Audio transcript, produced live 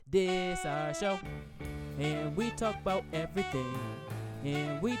This our show, and we talk about everything,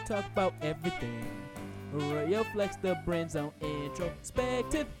 and we talk about everything. Royal Flex, the Brand Zone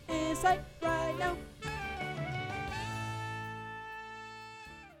introspective insight right now.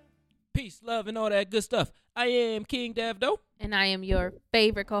 Peace, love, and all that good stuff. I am King Davdo. And I am your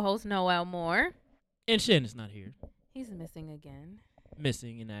favorite co-host, Noel Moore. And Shen is not here. He's missing again.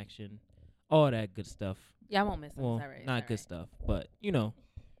 Missing in action. All that good stuff. Y'all won't miss him. Well, It's all right. not good stuff, but, you know,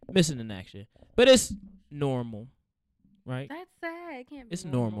 missing in action. But it's normal, right? That's sad. It can't be It's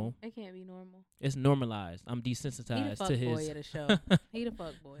normal. It can't be normal. It's normalized. I'm He the desensitized fuck to boy his. of the show. He the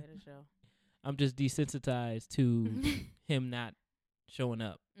fuck boy of the show. I'm just desensitized to him not showing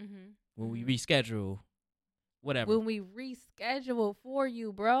up Mm-hmm. when we reschedule, whatever. When we reschedule for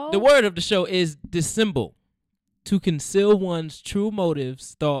you, bro. The word of the show is dissemble, to conceal one's true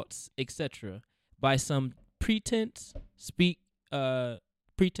motives, thoughts, etc. by some pretense, and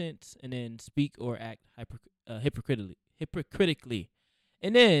then speak or act hypocritically.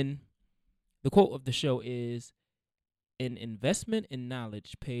 And then the quote of the show is, "An investment in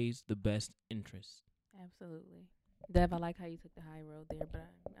knowledge pays the best interest." Absolutely. Dev, I like how you took the high road there, but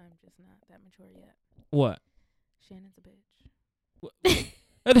I'm just not that mature yet. What? Shannon's a bitch.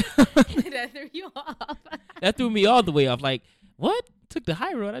 That That threw you off. threw me all the way off. Like, what? Took the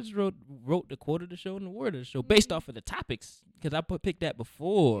high road. I just wrote the quote of the show and the word of the show based off of the topics, because I picked that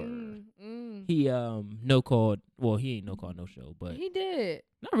before. He no called. Well, he ain't no call no show, but He did.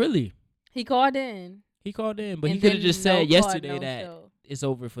 not really. He called in. He called in, but he and could have then just no said called, yesterday no that show. it's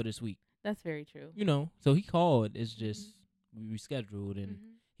over for this week. That's very true. You know, so he called. It's just we rescheduled, and Mhm.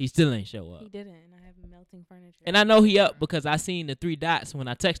 he still ain't show up. He didn't, and I have melting furniture. And I know he up because I seen the 3 dots when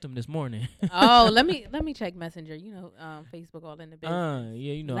I texted him this morning. Oh, let me check Messenger. You know, Facebook all in the business.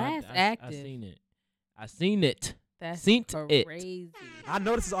 Yeah, you know, Last I active. seen it. I seen it. That's seen it. crazy. I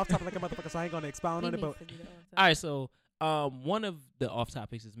know this is off topic like a motherfucker, so I ain't gonna expound He on it. needs But to be the on-time. All right, so one of the off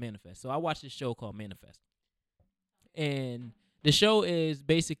topics is Manifest. So I watched this show called Manifest, and the show is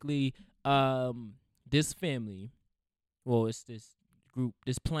basically this family. Well, it's this group,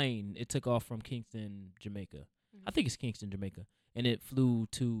 this plane. It took off from Kingston, Jamaica. I think it's Kingston, Jamaica, and it flew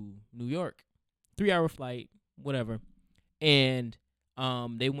to New York. 3-hour flight, whatever, and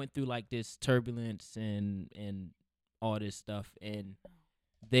they went through like this turbulence and all this stuff, and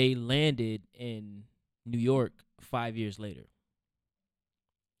they landed in New York 5 years later.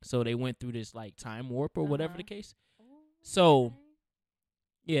 So they went through this like time warp or whatever the case. So Okay.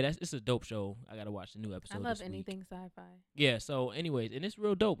 yeah, it's a dope show. I gotta watch the new episode. I love this week. anything sci-fi. Yeah. So anyways, and it's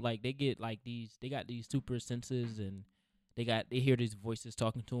real dope. Like they get like they got these super senses, and they hear these voices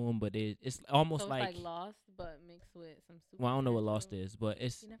talking to them, but it's almost So it's like Lost, but mixed with some. well, I don't know what Lost supernatural. is, but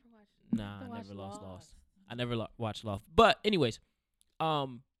it's You never watched? nah, You I have to never watch Lost. I never watched Lost. But anyways,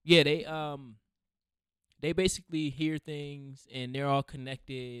 yeah, they basically hear things, and they're all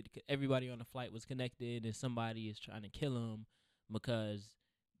connected. Everybody on the flight was connected, and somebody is trying to kill them because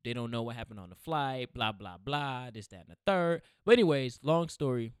they don't know what happened on the flight. Blah blah blah. This, that, and the third. But anyways, long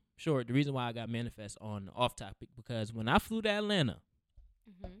story short, the reason why I got Manifest on off topic because when I flew to Atlanta,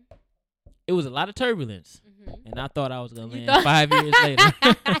 Mhm. it was a lot of turbulence, Mhm. and I thought I was gonna You land thought- 5 years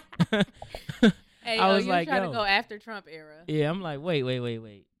later. Hey, I was you like, trying yo. to go after Trump era. Yeah, I'm like, wait.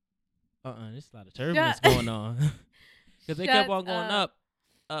 There's a lot of turbulence Shut- going on. Because they kept Shut on going up.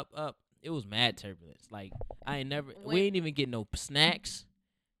 up. It was mad turbulence. Like, we When- ain't even getting no snacks.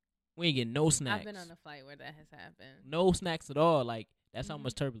 We ain't getting no snacks. I've been on a flight where that has happened. No snacks at all. Like, that's how Mhm.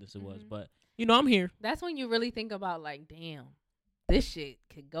 much turbulence it was. Mhm. But, you know, I'm here. That's when you really think about like, damn, this shit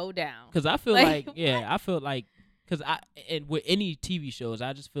could go down. Because I feel Like, like, because and with any TV shows,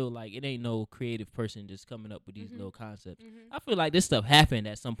 I just feel like it ain't no creative person just coming up with these Mhm. little concepts. Mhm. I feel like this stuff happened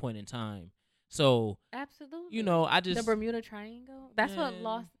at some point in time. So, Absolutely. you know, I the just. Bermuda Triangle. That's what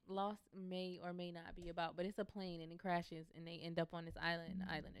Yeah. Lost may or may not be about. But it's a plane and it crashes and they end up on this island. The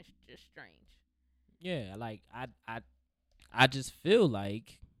island is just strange. Yeah, like I just feel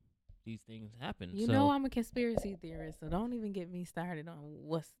like these things happen. You so, know I'm a conspiracy theorist, so don't even get me started on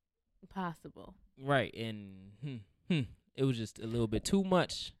what's possible. right, and it was just a little bit too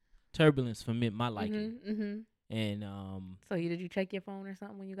much turbulence for my liking. Mm-hmm. And So did you check your phone or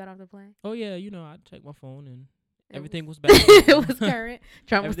something when you got off the plane? oh yeah, you know, I checked my phone and It everything was- was back. it was current.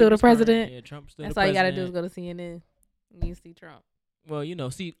 Trump was Everything still the current. president. Yeah, Trump still That's the all you president. gotta do is go to CNN. And you see Trump. Well, you know,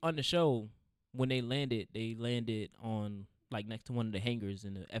 see on the show when they landed on like next to one of the hangars,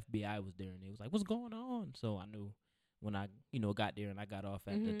 and the FBI was there, and they was like, "What's going on?" So I knew when I, got there and I got off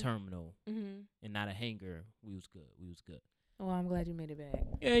at the Mhm. terminal Mm-hmm. and not a hangar, we was good. Well, I'm glad you made it back.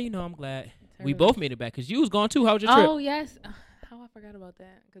 Yeah, I'm glad we Turbulence. both made it back because you was gone too. How was your trip? Oh yes. How I forgot about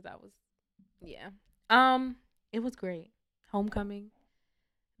that because I was, yeah. It was great. Homecoming,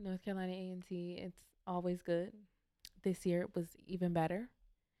 North Carolina A&T. It's always good. This year it was even better.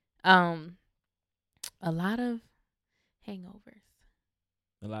 A lot of hangovers.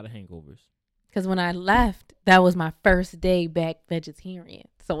 A lot of hangovers. Because when I left, that was my first day back vegetarian.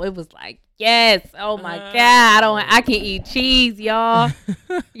 So it was like, yes, oh my God, I can eat cheese, y'all.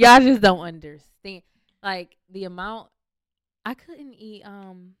 Y'all just don't understand. Like the amount, I couldn't eat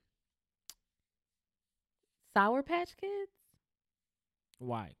Sour Patch Kids.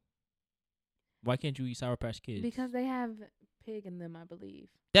 Why? Why can't you eat Sour Patch Kids? Because they have pig in them, I believe.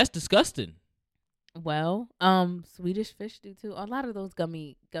 That's disgusting. Well, Swedish Fish do too. A lot of those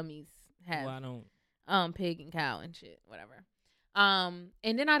gummies have Well, I don't. Pig and cow and shit, whatever. And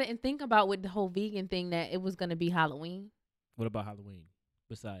then I didn't think about with the whole vegan thing that it was gonna be Halloween. What about Halloween?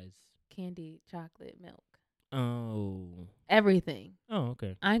 Besides Candy, chocolate, milk, oh, everything. oh,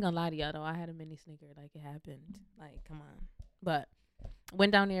 okay. I ain't gonna lie to y'all though. I had a mini Snicker, like it happened. Like, come on. But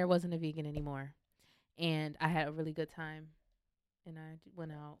went down there, wasn't a vegan anymore, and I had a really good time. And I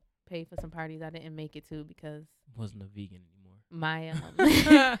went out, paid for some parties I didn't make it to because Wasn't a vegan anymore. my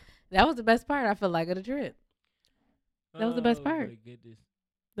that was the best part. I feel like of the trip. That was the best part. My goodness.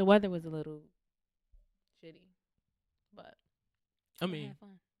 The weather was a little shitty, but I I mean, had fun.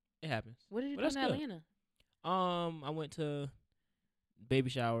 it happens. What did you But do in that's good. Atlanta? I went to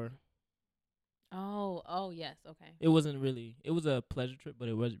baby shower. Oh yes, okay. It wasn't really. It was a pleasure trip, but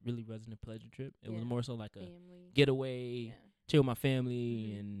it really wasn't a pleasure trip. It was Yeah. more so like a Family. getaway, Yeah. chill with my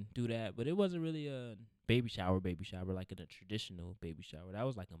family, Mhm. and do that. But it wasn't really a baby shower, like in a traditional baby shower. That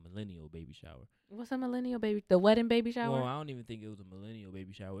was like a millennial baby shower. What's a millennial baby? The wedding baby shower? Well, I don't even think it was a millennial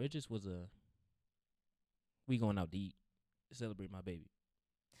baby shower. It just was we going out to eat to celebrate my baby.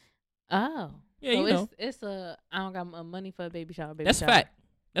 Oh. Yeah, so you know. it's I don't got money for a baby shower. That's shower. fact.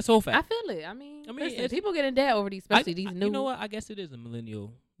 That's whole I fact. feel it. I mean, listen, it's- people get in debt over these, especially these new. You know what? I guess it is a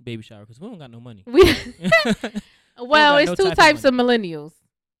millennial baby shower because we don't got no money. We, got well, it's no two type of types of millennials: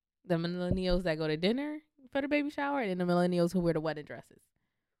 the millennials that go to dinner for the baby shower, and the millennials who wear the wedding dresses.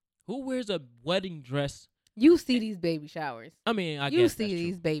 Who wears a wedding dress? You see these baby showers. I mean, I You guess see that's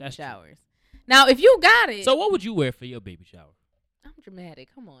these true. baby That's true. showers. Now, if you got it, So what would you wear for your baby shower? I'm dramatic.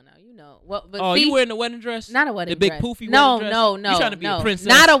 Come on now, you know. Well, but Oh, see, you wearing a wedding dress? not a wedding the big dress. poofy no, wedding dress? No, no, You trying to be no. a princess?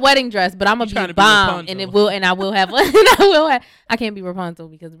 Not a wedding dress, but I'm You gonna trying be to be bomb, Rapunzel. and I will have, and I will have. I can't be Rapunzel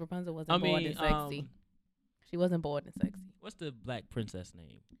because Rapunzel wasn't born and sexy. She wasn't born and sexy. What's the black princess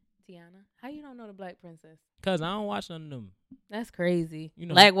name? Tiana, how you don't know the Black Princess? Cause I don't watch none of them. That's crazy. You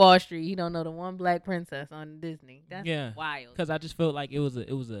know. Black Wall Street. You don't know the one Black Princess on Disney. That's Yeah. wild. Cause I just felt like it was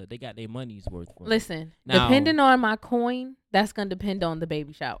a they got their money's worth for it. Listen, Now- depending on my coin, that's gonna depend on the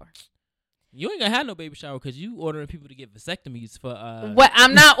baby shower. You ain't gonna have no baby shower because you ordering people to get vasectomies for What?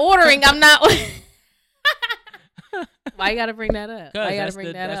 I'm not ordering. I'm not. Why you gotta bring that up? Cause Why you gotta that's bring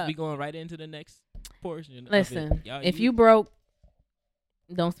that that's up? be going right into the next portion. of it. Listen, Y'all, if you broke,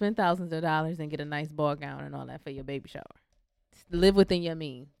 don't spend thousands of dollars and get a nice ball gown and all that for your baby shower. Live within your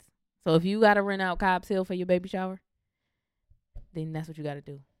means. So if you gotta rent out Cobb's Hill for your baby shower, then that's what you gotta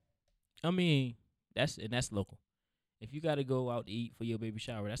do. I mean, that's local. If you gotta go out to eat for your baby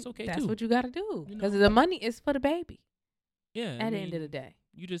shower, that's okay That's too. what you gotta do You because know? the money is for the baby. Yeah. At the end of the day,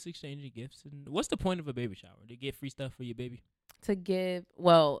 you just exchanging gifts. And what's the point of a baby shower? To get free stuff for your baby? to give.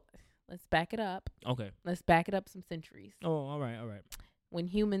 Well, let's back it up. Okay. Let's back it up some centuries. Oh, all right. When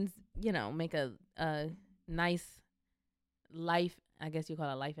humans, make a nice life, I guess you call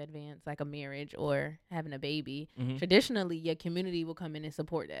it a life advance, like a marriage or having a baby, Mhm. traditionally your community will come in and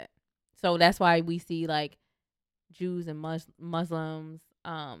support that. So that's why we see like Jews and Muslims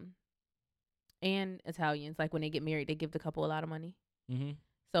and Italians, like when they get married, they give the couple a lot of money. Mhm.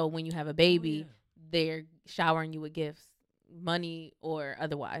 So when you have a baby, Oh, they're showering you with gifts, money or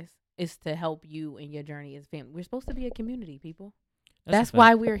otherwise. It's to help you in your journey as family. We're supposed to be a community, people. That's a why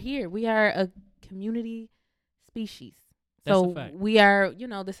fact. we're here. We are a community species. That's a So fact. we are,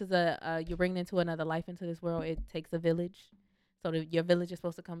 this is you're bringing into another life into this world. It takes a village. So your village is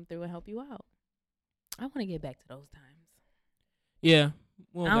supposed to come through and help you out. I want to get back to those times. Yeah.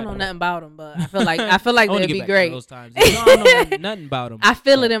 I don't know nothing about them, but I feel like they'd be To great. those times. I don't know nothing about them. I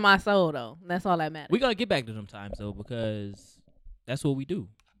feel it in my soul, though. That's all that matters. We gotta get back to them times though, because that's what we do.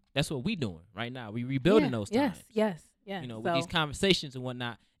 That's what we doing right now. We rebuilding those times. Yes. With these conversations and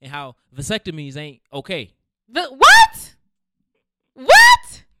whatnot, and how vasectomies ain't okay. What?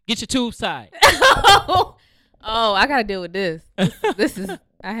 What? Get your tubes tied. Oh, I gotta deal with this. This is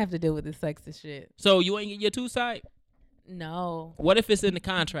I have to deal with this sexist shit. So you ain't get your tubes tied? No, What if it's in the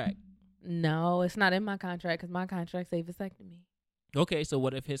contract? no, it's not in my contract because my contract say vasectomy. Okay, so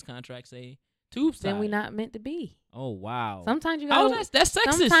what if his contract say tubes tied? Then we not meant to be. Oh wow. Sometimes you How got. that's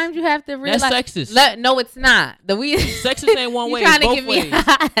sexist. Sometimes you have to realize. That's sexist. No, it's not. The we Sexist ain't one you way. trying It's to both give ways. me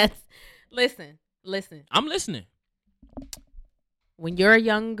eyes. Listen. I'm listening. When you're a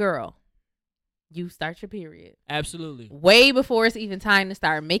young girl, you start your period Absolutely. way before it's even time to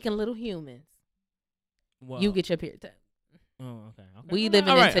start making little humans. Well, You get your period. Oh, okay. We All living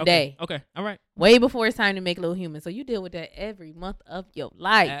all in right, today. Okay. All right. Way before it's time to make little humans. So you deal with that every month of your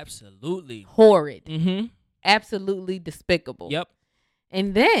life. Absolutely. Horrid. Mm-hmm. Absolutely despicable. Yep.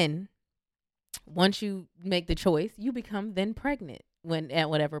 And then once you make the choice, you become then pregnant when at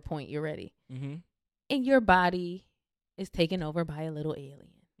whatever point you're ready. Mm-hmm. And your body is taken over by a little alien.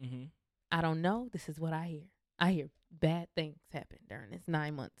 Mm-hmm. I don't know. This is what I hear. I hear bad things happen during this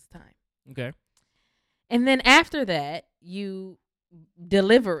 9 months time. Okay. And then after that, you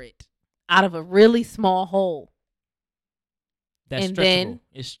deliver it out of a really small hole. That's And stretchable. then-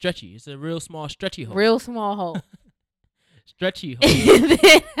 It's stretchy. It's a real small stretchy hole. Real small hole. Stretchy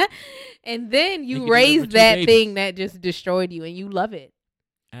hole. and then You you can raise deliver two that babies. thing that just destroyed you and you love it.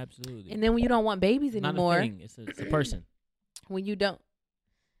 Absolutely. And then when you don't want babies Not anymore, a thing. It's a person. when you don't,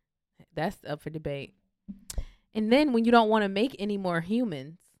 that's up for debate. And then when you don't want to make any more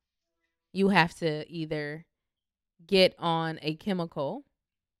humans, you have to either get on a chemical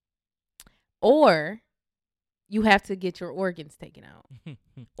or you have to get your organs taken out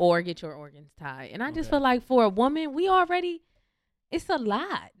or get your organs tied. And I just Okay. feel like for a woman, it's a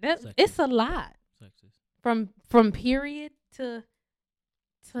lot. Sexist. It's a lot Sexist. from period to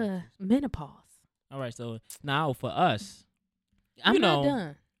menopause. All right. So now for us. I'm You not know,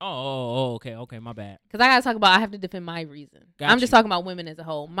 done. Okay. My bad. Because I gotta talk about, I have to defend my reason. Got I'm just you. talking about women as a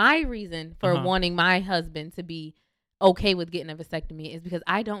whole. My reason for Uh-huh. wanting my husband to be okay with getting a vasectomy is because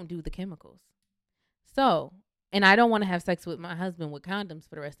I don't do the chemicals. So, and I don't want to have sex with my husband with condoms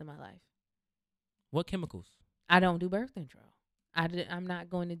for the rest of my life. What chemicals? I don't do birth control. I'm not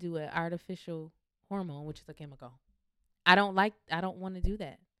going to do an artificial hormone, which is a chemical. I don't want to do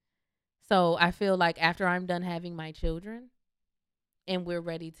that. So I feel like after I'm done having my children and we're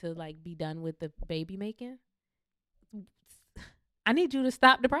ready to like be done with the baby making, I need you to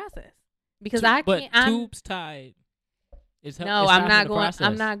stop the process because I But can't. tubes tied. No, I'm not going.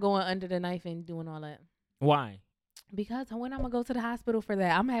 I'm not going under the knife and doing all that. Why? Because when I'm gonna go to the hospital for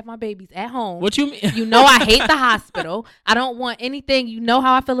that, I'm gonna have my babies at home. What you mean? You know I hate the hospital. I don't want anything. You know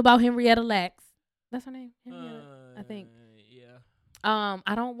how I feel about Henrietta Lacks. That's her name. Henrietta, I think. Yeah.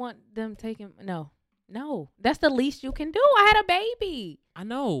 I don't want them taking. No. That's the least you can do. I had a baby. I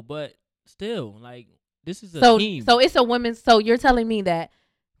know, but still, like, this is a So team. it's a woman's. So you're telling me that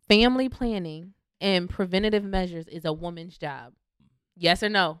family planning and preventative measures is a woman's job? Yes or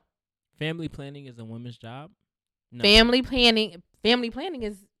no? Family planning is a woman's job. No. Family planning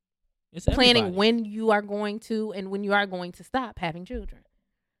is It's planning everybody. when you are going to and when you are going to stop having children.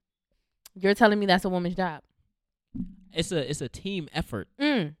 You're telling me that's a woman's job? It's a team effort.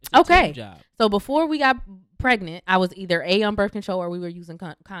 It's a Okay. team job. So before we got pregnant, I was either on birth control or we were using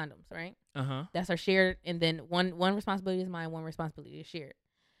condoms, right? Uh-huh. That's our shared, and then one responsibility is mine, one responsibility is shared.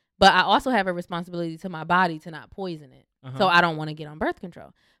 But I also have a responsibility to my body to not poison it. Uh-huh. So I don't want to get on birth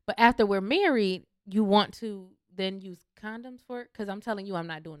control. But after we're married, you want to then use condoms for it? Because I'm telling you, I'm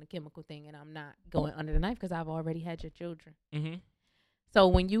not doing the chemical thing, and I'm not going under the knife because I've already had your children. Mm-hmm. So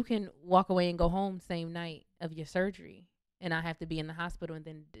when you can walk away and go home same night of your surgery, and I have to be in the hospital and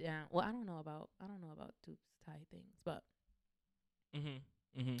then down. Well, I don't know about tubes tied things, but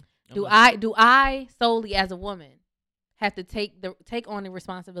Mm-hmm. Mm-hmm. do I solely as a woman have to take on the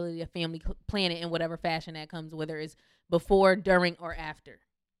responsibility of family planning in whatever fashion that comes, whether it's before, during, or after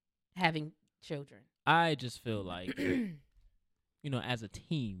having children? I just feel like, as a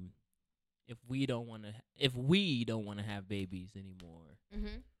team, if we don't want to have babies anymore,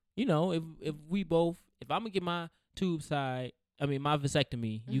 if I'm gonna get my tubes tied, my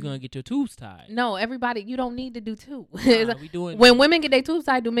vasectomy, you gonna get your tubes tied. No, everybody, you don't need to do two. Nah, we doing When women get their tubes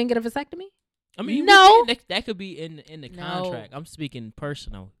tied, do men get a vasectomy? no. No. That could be in the No. contract. I'm speaking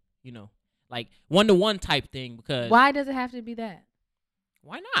personal, like 1-to-1 type thing. Because Why does it have to be that?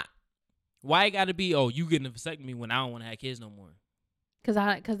 why not? Why it got to be? You getting a vasectomy when I don't want to have kids no more?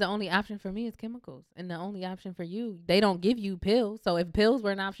 Because the only option for me is chemicals, and the only option for you, they don't give you pills. So if pills were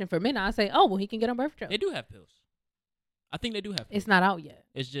an option for men, I'd say, oh well, he can get on birth control. They do have pills. I think they do have pills. It's not out yet,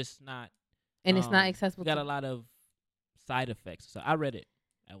 It's just not. and it's not accessible. Got to a lot of side effects. So I read it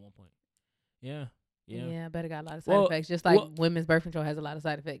at one point. Yeah. Yeah, I bet it got a lot of side Well, effects. Just like well- women's birth control has a lot of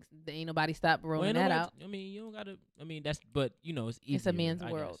side effects. There ain't nobody stop rolling Well, that no, out. you don't gotta. That's. But it's easier. It's a man's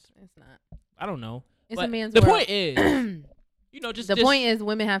I world. guess. It's not. I don't know. It's But a man's the world. point is, Just the point is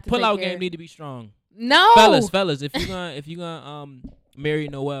women have to pull take out care. game need to be strong. No, Fellas, if you gonna marry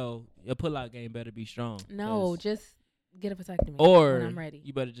Noel, your pull out game better be strong. no, just get a vasectomy or when I'm ready.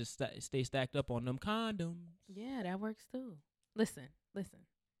 you better just stay stacked up on them condoms. Yeah, that works too. Listen.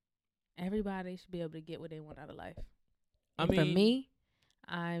 Everybody should be able to get what they want out of life. I And mean, for me,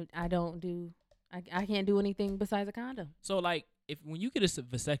 I can't do anything besides a condom. So like, when you get a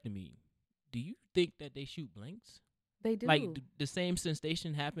vasectomy, do you think that they shoot blanks? They do. Like the same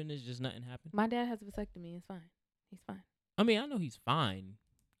sensation happened, is just nothing happened. My dad has a vasectomy. It's fine. He's fine. I mean, I know he's fine.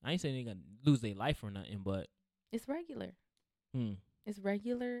 I ain't saying they gonna lose their life or nothing, but It's regular. hmm. It's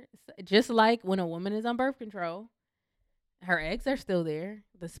regular. Just like when a woman is on birth control, her eggs are still there.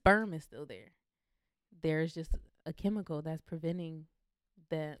 The sperm is still there. There's just a chemical that's preventing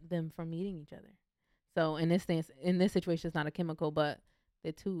them from meeting each other. So in this situation, it's not a chemical, but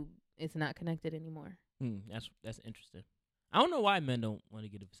the tube is not connected anymore. That's interesting. I don't know why men don't want to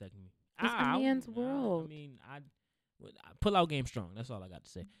get a vasectomy. It's a man's world. I mean, I pull out game strong. That's all I got to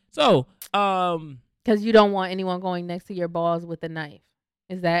say. So, Because you don't want anyone going next to your balls with a knife.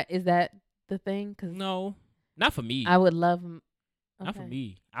 Is that the thing? Cause no, not for me. I would love. Not for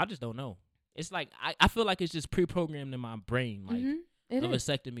me. I just don't know. It's like I feel like it's just pre-programmed in my brain. Like It the is.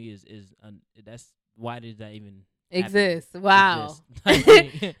 vasectomy is that's why did that even Exists. Wow.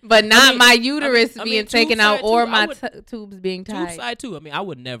 exist? But not mean- my uterus I mean, being tube taken out side or too, my I would- tubes being Tube tied. side too. I mean, I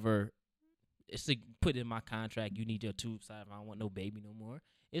would never. It's like put in my contract. You need your tube side. I don't want no baby no more.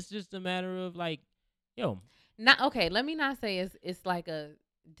 It's just a matter of like, yo. Not okay. Let me not say it's like a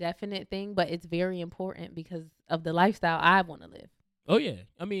definite thing, but it's very important because of the lifestyle I want to live. Oh yeah.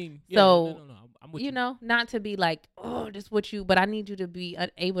 I mean, yeah, So, no. I'm with You know, not to be like, oh, this what you. But I need you to be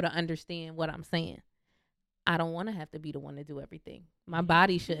able to understand what I'm saying. I don't want to have to be the one to do everything. My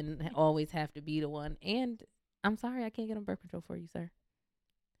body shouldn't always have to be the one. And I'm sorry, I can't get on birth control for you, sir.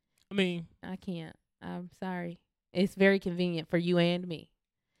 I mean, I can't. I'm sorry. It's very convenient for you and me,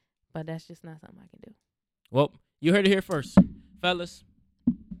 but that's just not something I can do. well, you heard it here first, fellas.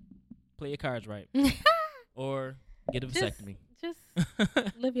 Play your cards right, or get a Just- vasectomy. Just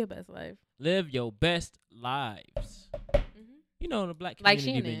live your best life. Live your best lives. You know, the black Like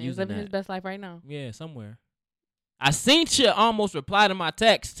community been Shannon is using living that. his best life right now. Yeah, somewhere. I seen you almost reply to my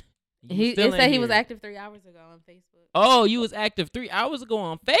text. You It still said ain't he was here. active 3 hours ago on Facebook. Oh, you was active 3 hours ago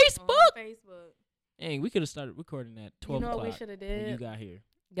on Facebook? On Facebook. Dang, we could have started recording at 12 You know what o'clock we should have when you did? got here.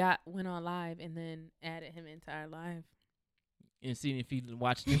 Went on live and then added him into our live. And seeing if he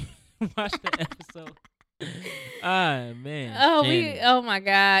watched watch the episode. Ah, man. Oh, Shannon. oh my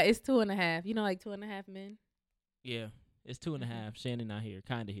God. It's 2.5. You know, like 2.5 men? Yeah, it's 2.5. Shannon not here.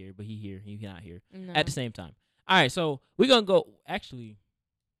 Kind of here, but he here. He not here. No. At the same time. All right, so we're going to go. Actually,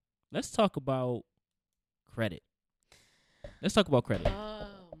 let's talk about credit. Let's talk about credit. Oh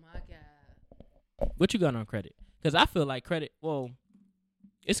my God. What you got on credit? Because I feel like credit, well,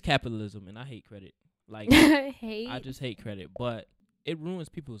 it's capitalism, and I hate credit. Like, Hate. I just hate credit, but it ruins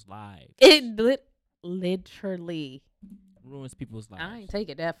people's lives. It literally. Ruins people's lives. I ain't take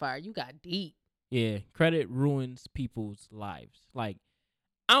it that far. You got deep. Yeah, credit ruins people's lives. Like,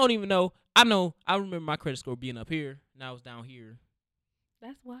 I don't even know. I remember my credit score being up here. Now it's down here.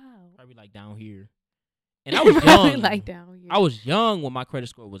 That's wild. Probably like down here. And I was Probably young. like down here. I was young when my credit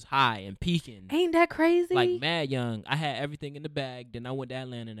score was high and peaking. Ain't that crazy? Like mad young. I had everything in the bag. Then I went to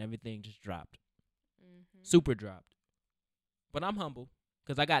Atlanta and everything just dropped. Mhm. Super dropped. But I'm humble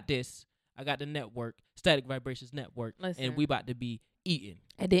because I got this. I got the network, Static Vibrations Network, Listen. and we about to be eating.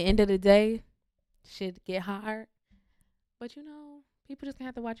 At the end of the day, shit get hard. But you know, people just gonna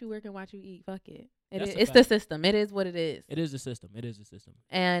have to watch you work and watch you eat. Fuck it. That's a It's the fact. system. It is what it is. It is a system. It is a system.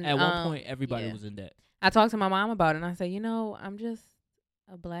 And At one point, everybody yeah. was in debt. I talked to my mom about it, and I said, you know, I'm just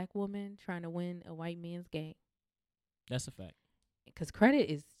a black woman trying to win a white man's game. That's a fact. Because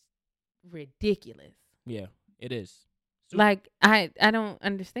credit is ridiculous. Yeah, it is. Super- Like I don't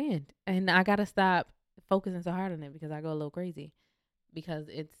understand, and I gotta stop focusing so hard on it because I go a little crazy. Because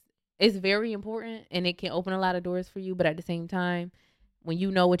it's very important and it can open a lot of doors for you, but at the same time, when you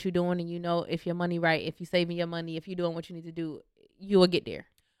know what you're doing and you know if your money right, if you're saving your money, if you're doing what you need to do, you will get there.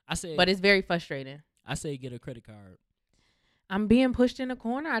 I say, But it's very frustrating. I say get a credit card. I'm being pushed in a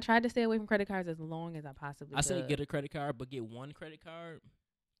corner. I tried to stay away from credit cards as long as I possibly I say could. get a credit card, but get one credit card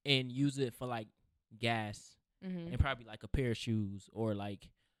and use it for like gas Mhm. and probably like a pair of shoes or like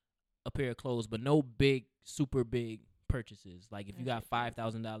a pair of clothes, but no big, super big purchases. Like if you got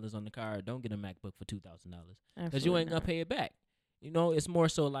 $5,000 on the card, don't get a MacBook for $2,000 because you Absolutely ain't gonna not. pay it back. You know, it's more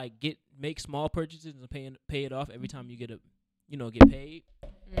so like make small purchases and pay it off every time you get paid,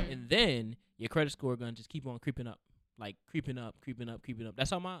 Mm. and then your credit score gonna just keep on creeping up. like creeping up. That's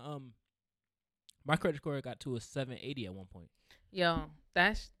how my credit score got to a 780 at one point Yo,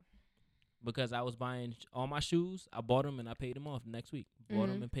 that's because I was buying all my shoes. I bought them and I paid them off the next week. Bought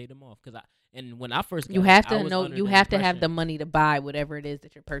them and paid them off and when I first got you have it, I to was know. under You the have to have the impression- money to buy whatever it is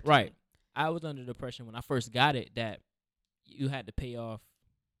that you're purchasing. Right. I was under the impression when I first got it that you had to pay off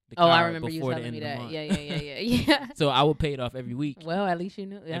the Oh, I card remember you before the telling end me of the that. month. Yeah. So I would pay it off every week. Well, at least you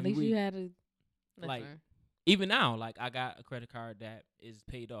knew. At Every least you week. had a. Like, listen. Even now, like I got a credit card that is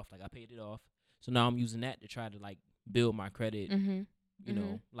paid off. Like I paid it off. So now I'm using that to try to like build my credit, you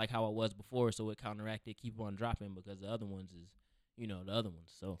know, like how I was before, so it counteracted, keep on dropping because the other ones is, you know, the other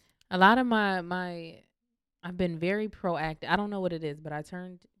ones. So A lot of my I've been very proactive. I don't know what it is, but I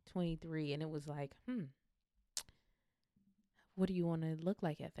turned 23 and it was like, what do you want to look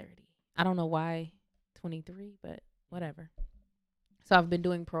like at 30? I don't know why 23, but whatever. So I've been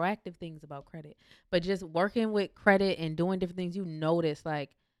doing proactive things about credit, but just working with credit and doing different things, you notice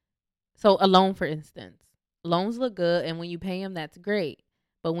like, so a loan, for instance, loans look good. And when you pay them, that's great.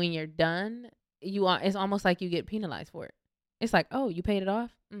 But when you're done, it's almost like you get penalized for it. It's like, oh, you paid it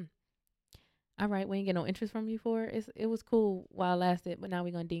off? All right, we ain't get no interest from you for it. It was cool while it lasted, but now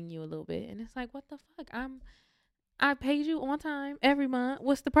we're gonna ding you a little bit. And it's like, what the fuck? I paid you on time every month.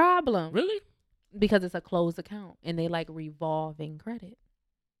 What's the problem? really, Because it's a closed account and they like revolving credit.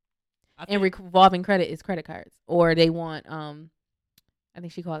 I And think, revolving credit is credit cards. Or they want I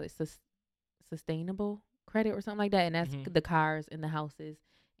think she called it sustainable credit or something like that. And that's Mhm. the cars and the houses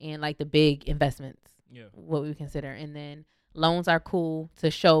and like the big investments. yeah, What we consider. And then loans are cool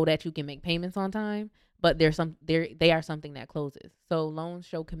to show that you can make payments on time, but they are something that closes. So loans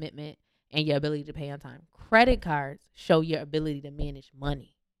show commitment and your ability to pay on time. Credit cards show your ability to manage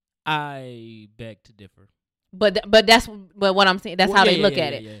money. I beg to differ. But what I'm saying, that's Well, how yeah, they yeah, look yeah,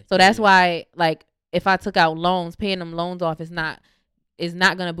 at yeah, it. yeah, So yeah, that's yeah. why, like, if I took out loans, paying them loans off is not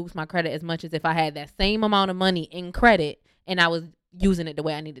gonna boost my credit as much as if I had that same amount of money in credit and I was using it the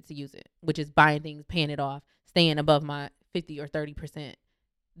way I needed to use it, which is buying things, paying it off, staying above my 50 or 30%.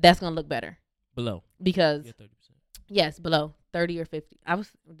 That's gonna look better Below, because yeah, 30%. yes, below 30 or 50.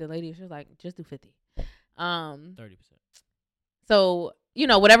 The lady, she was like, just do 50. 30%. So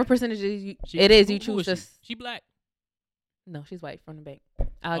whatever percentage it is, you Who choose to. She black. No, she's white from the bank.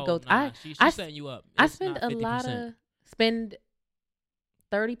 She's I setting you up. I It's spend not a 50%. lot of spend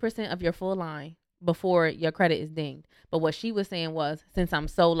 30% of your full line before your credit is dinged. But what she was saying was, since I'm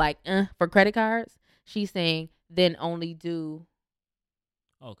so like for credit cards, she's saying then only do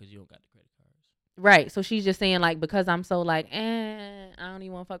Oh, because you don't got the credit cards. right. So she's just saying like because I'm so like I don't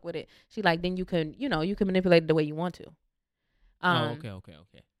even want to fuck with it. She like then you can manipulate it the way you want to.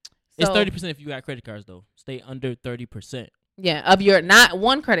 Okay. It's So, 30% if you got credit cards though. Stay under 30%. yeah, of your not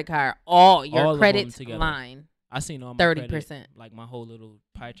one credit card, all your All of them credit together. line. I seen all my 30%. credit, like my whole little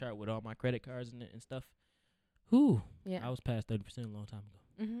pie chart with all my credit cards in it and stuff. Whew. Yeah. I was past 30% a long time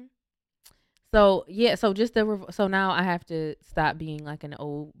ago. Mm-hmm. So yeah, so just so now I have to stop being like an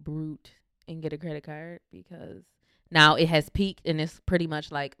old brute and get a credit card because now it has peaked and it's pretty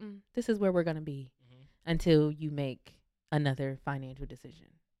much like this is where we're gonna be until you make another financial decision.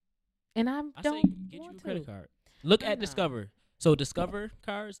 And I I don't say get you want a credit to. card. Look I at know. Discover. So Discover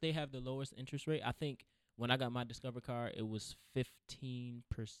cards, they have the lowest interest rate. I think when I got my Discover card, it was 15%.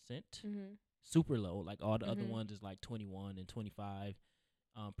 Mm-hmm. Super low. Like all the other Mhm. ones is like 21 and 25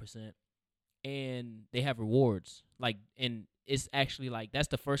 percent. And they have rewards. Like, and it's actually like that's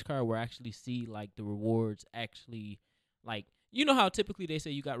the first card where I actually see like the rewards actually like how typically they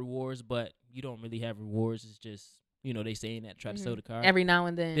say you got rewards, but you don't really have rewards. It's just they saying that try to sell the card. Every now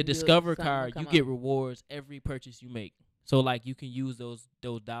and then The Discover something will card, come you get up. rewards every purchase you make. So like you can use those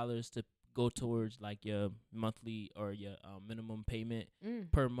dollars to go towards like your monthly or your minimum payment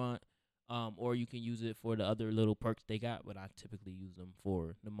per month, or you can use it for the other little perks they got. But I typically use them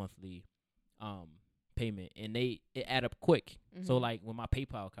for the monthly payment, and it add up quick. So Mhm. like with my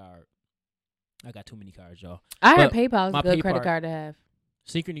PayPal card, I got too many cards, y'all. I heard but PayPal's my a good credit PayPal- card to have.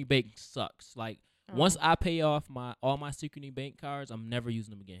 Synchrony Bank sucks. Like once I pay off all my Synchrony Bank cards, I'm never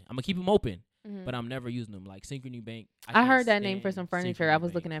using them again. I'm gonna keep them open, but I'm never using them. Like Synchrony Bank, I heard that name for some furniture. I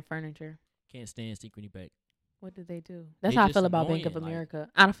was looking at furniture. Can't stand Synchrony Bank. What did they do? That's They how I just feel about Bank of annoying, like-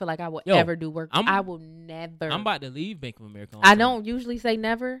 America. I don't feel like I would Yo, ever do work. I'm- I will never. I'm about to leave Bank of America. on I time. don't usually say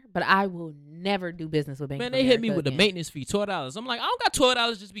never, but I will never do business with Bank Man, of they America hit me with the again. maintenance fee, $12. I'm like, I don't got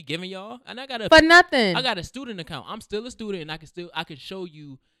 $12 just be giving y'all, and I got For nothing. I got a student account. I'm still a student, and I can show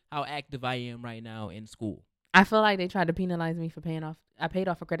you how active I am right now in school. I feel like they tried to penalize me for paying off. I paid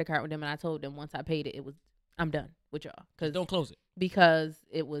off a credit card with them, and I told them once I paid it, I'm done with y'all Just don't close it. because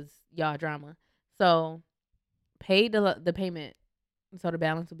it was y'all drama. So paid the payment, so the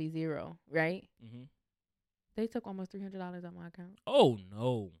balance would be zero, right? Mm-hmm. They took almost $300 out my account. Oh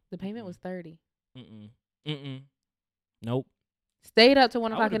no. The payment was $30. Nope. Stayed up to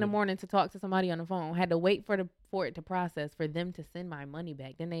 1 I o'clock would've in the been- morning to talk to somebody on the phone. Had to wait for it to process for them to send my money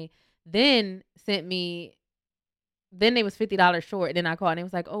back. Then they sent me. Then they was $50 short. Then I called and it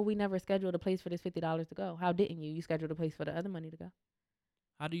was like, oh, we never scheduled a place for this $50 to go. How didn't you? You scheduled a place for the other money to go.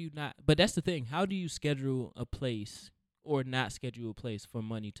 How do you not? But that's the thing. How do you schedule a place or not schedule a place for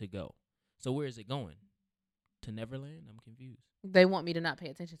money to go? So where is it going? To Neverland? I'm confused. They want me to not pay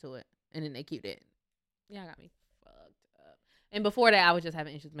attention to it, and then they keep it. Yeah, I got me fucked up. And before that, I was just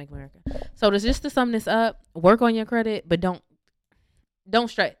having issues with Make America. So just to sum this up, work on your credit, but don't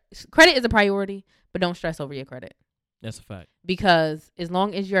stress. Credit is a priority, but don't stress over your credit. That's a fact. Because as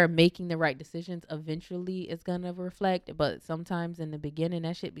long as you're making the right decisions, eventually it's gonna reflect. But sometimes in the beginning,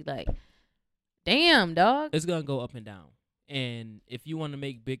 that shit be like, damn, dog. It's gonna go up and down. And if you want to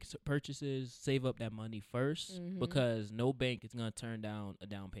make big purchases, save up that money 1st because no bank is gonna turn down a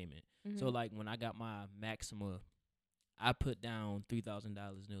down payment. So like when I got my Maxima, I put down $3,000 and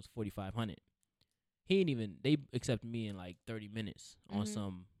it was $4,500. They accepted me in like 30 minutes on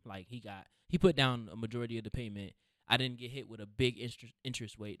some, like he put down a majority of the payment. I didn't get hit with a big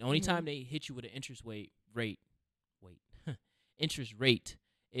interest rate. The only time they hit you with an interest rate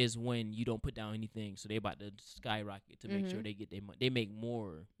is when you don't put down anything. So they about to skyrocket to make sure they get their money. They make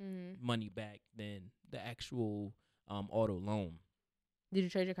more money back than the actual auto loan. Did you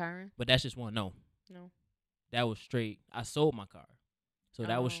trade your car in? But that's just one. No. That was straight. I sold my car. So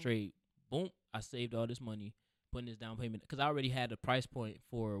that was straight. Boom. I saved all this money, putting this down payment. Because I already had a price point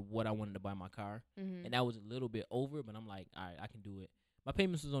for what I wanted to buy my car. And that was a little bit over. But I'm like, all right, I can do it. My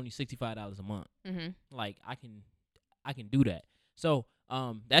payments was only $65 a month. Like, I can do that. So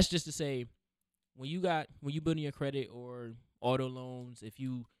that's just to say, when you building your credit or auto loans, if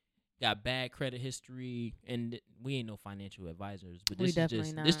you got bad credit history, and we ain't no financial advisors, but this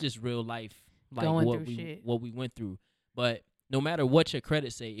is just real life, like what we went through. But no matter what your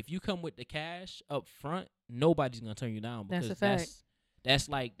credit say, if you come with the cash up front, nobody's gonna turn you down because that's a fact.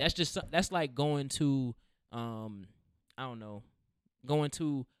 That's like going to I don't know, going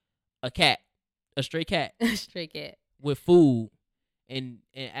to a stray cat Straight cat with food. And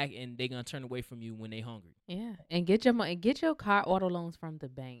they gonna turn away from you when they hungry. Yeah, and get your money, get your car auto loans from the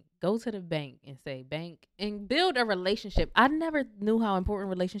bank. Go to the bank and say bank and build a relationship. I never knew how important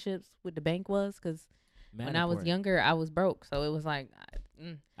relationships with the bank was because when I was younger, I was broke. So it was like,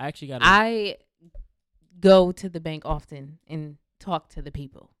 I go to the bank often and talk to the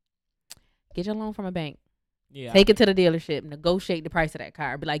people. Get your loan from a bank. Yeah, take it to the dealership. Negotiate the price of that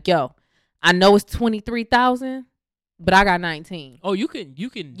car. Be like, yo, I know it's $23,000. But I got 19. Oh, you can. You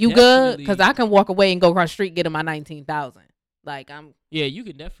good? Because I can walk away and go across the street get my 19,000. Like Yeah, you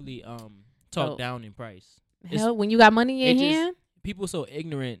can definitely talk down in price. Hell, when you got money in hand. People are so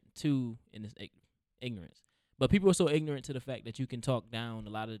ignorant to in this ignorance, but people are so ignorant to the fact that you can talk down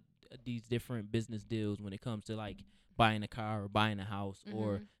a lot of these different business deals when it comes to like buying a car or buying a house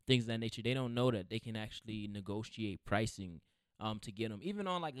or things of that nature. They don't know that they can actually negotiate pricing to get them. Even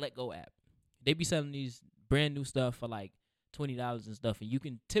on like Let Go app, they be selling these brand new stuff for like $20 and stuff, and you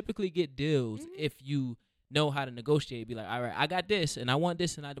can typically get deals if you know how to negotiate. Be like, all right, I got this and I want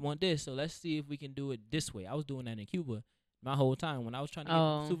this and I want this, so let's see if we can do it this way. I was doing that in Cuba my whole time when I was trying to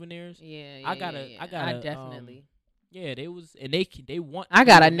get souvenirs. I definitely. They was, and they want. I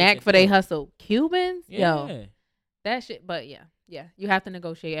got a knack for they hustle. Cubans, yeah. Yo, that shit. But yeah, you have to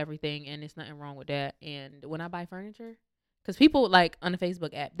negotiate everything, and there's nothing wrong with that. And when I buy furniture. Because people, like, on the Facebook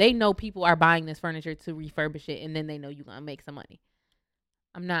app, they know people are buying this furniture to refurbish it, and then they know you're going to make some money.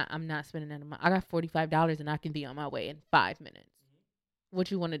 I'm not spending that amount. I got $45, and I can be on my way in 5 minutes. What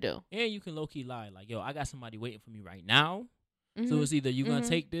you want to do? And you can low-key lie. Like, yo, I got somebody waiting for me right now. So it's either you're going to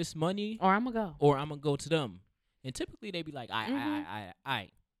take this money. Or I'm going to go. Or I'm going to go to them. And typically, they be like, I.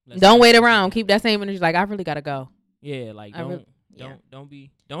 Don't wait around. Keep that same energy. Like, I really got to go. Yeah, like,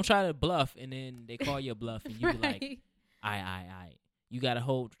 don't try to bluff, and then they call you a bluff, and you be like, I. You gotta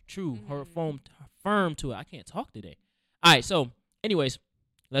hold true, firm to it. I can't talk today. All right, so, anyways,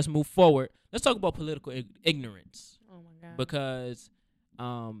 let's move forward. Let's talk about political ignorance. Oh my God. Because,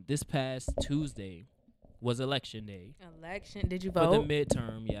 this past Tuesday was election day. Did you vote? For the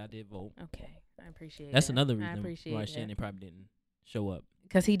midterm, yeah, I did vote. Okay, I appreciate. That's another reason why Shannon probably didn't show up.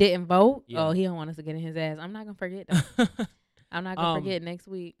 Because he didn't vote. Yeah. Oh, he don't want us to get in his ass. I'm not gonna forget though. I'm not gonna forget next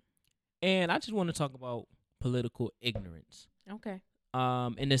week. And I just want to talk about political ignorance. Okay.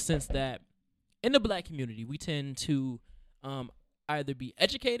 In the sense that in the black community, we tend to either be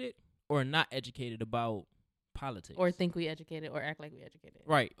educated or not educated about politics. Or think we educated or act like we educated.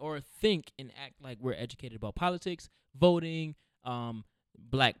 Right. Or think and act like we're educated about politics, voting,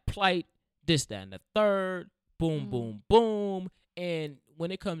 black plight, this, that, and the third, boom, boom, boom. And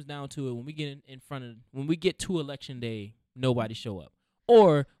when it comes down to it, when we get when we get to election day, nobody show up.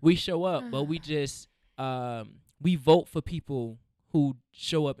 Or we show up, but we just, we vote for people who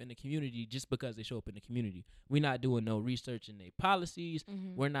show up in the community just because they show up in the community. We're not doing no research in their policies.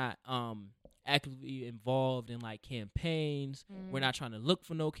 We're not actively involved in like campaigns. We're not trying to look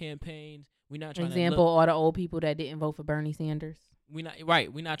for no campaigns. We're not trying to look, all the old people that didn't vote for Bernie Sanders.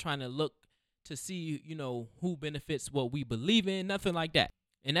 we're not trying to look to see, who benefits what we believe in, nothing like that.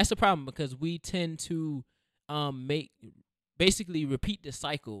 And that's the problem, because we tend to basically repeat the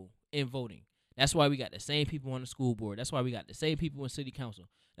cycle in voting. That's why we got the same people on the school board. That's why we got the same people in city council.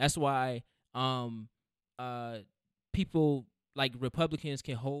 That's why people like Republicans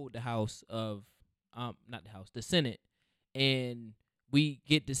can hold the House of not the House, the Senate, and we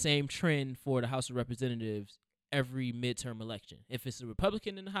get the same trend for the House of Representatives every midterm election. If it's a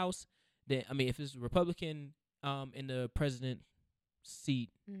Republican in the House, then if it's a Republican in the president seat,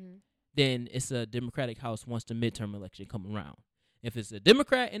 then it's a Democratic House once the midterm election come around. If it's a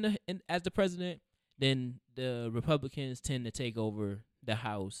Democrat as the president, then the Republicans tend to take over the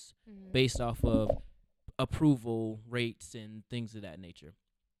House based off of approval rates and things of that nature.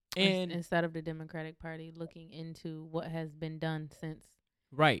 And instead of the Democratic Party looking into what has been done since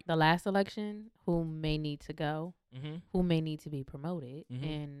right the last election, who may need to go, who may need to be promoted,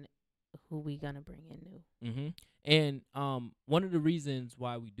 and who we gonna bring in new. And one of the reasons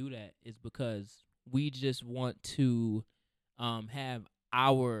why we do that is because we just want to have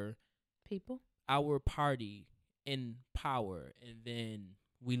our party in power, and then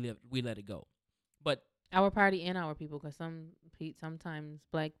we let it go. But our party and our people, because sometimes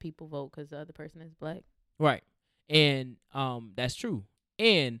black people vote because the other person is black. Right. And that's true.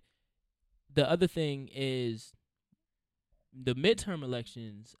 And the other thing is the midterm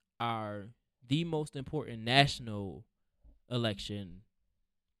elections are the most important national election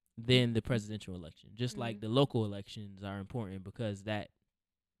than the presidential election. Just like the local elections are important because that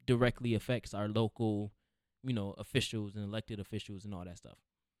directly affects our local, officials and elected officials and all that stuff.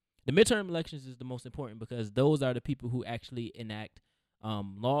 The midterm elections is the most important because those are the people who actually enact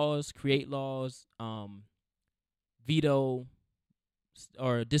laws, create laws, veto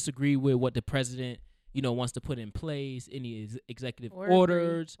or disagree with what the president, wants to put in place, any executive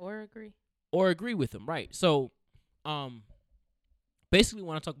orders. Or agree with them, right? So, basically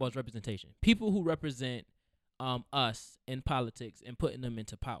what I talk about is representation. People who represent us in politics and putting them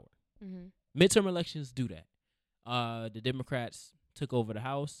into power. Midterm elections do that. The Democrats took over the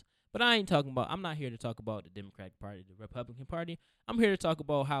House. But I'm not here to talk about the Democratic Party, the Republican Party. I'm here to talk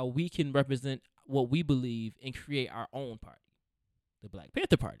about how we can represent what we believe and create our own party, the Black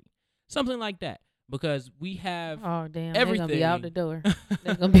Panther Party, something like that. Because we have everything. They're gonna be out the door.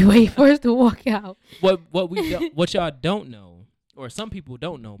 They're gonna be waiting for us to walk out. What y'all don't know, or some people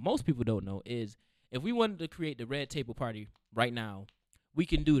don't know, most people don't know, is if we wanted to create the Red Table Party right now, we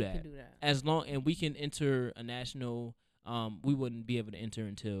can do that. As long and we can enter a national. We wouldn't be able to enter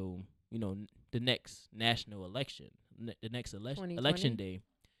until the next national election, the next election day.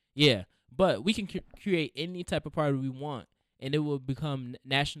 Yeah, but we can create any type of party we want, and it will become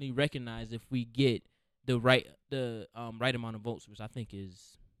nationally recognized if we get the right amount of votes, which I think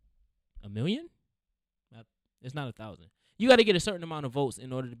is 1 million. It's not 1,000. You got to get a certain amount of votes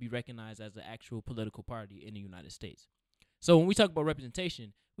in order to be recognized as an actual political party in the United States. So when we talk about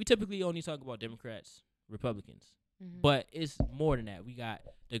representation, we typically only talk about Democrats, Republicans. But it's more than that. We got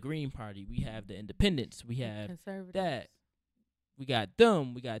the Green Party. We have the Independents. We have that. We got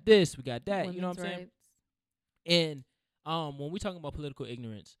them. We got this. We got that. You know what I'm saying? And when we talk about political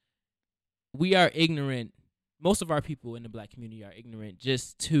ignorance, we are ignorant. Most of our people in the black community are ignorant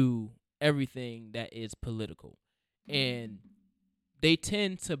just to everything that is political. And they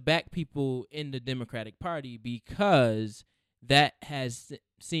tend to back people in the Democratic Party because that has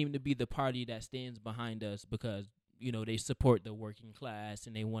seemed to be the party that stands behind us because they support the working class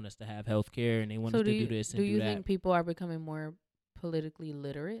and they want us to have health care and they want us to do this and do that. Do you think people are becoming more politically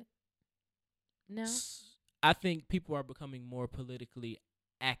literate now? I think people are becoming more politically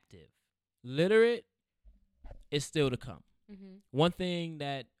active. Literate is still to come. One thing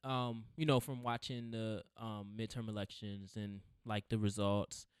that, from watching the midterm elections and like the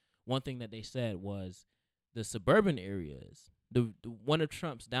results, one thing that they said was the suburban areas. The one of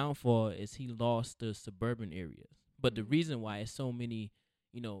Trump's downfall is he lost the suburban areas. But the reason why it's so many,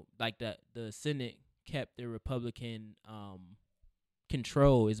 like the Senate kept the Republican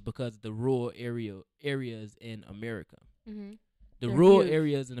control is because the rural areas in America. Mm-hmm. The They're rural huge.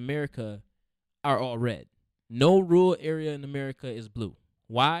 areas in America are all red. No rural area in America is blue.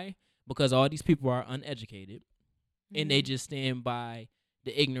 Why? Because all these people are uneducated and they just stand by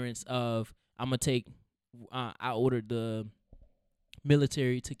the ignorance of I'm gonna take. I ordered the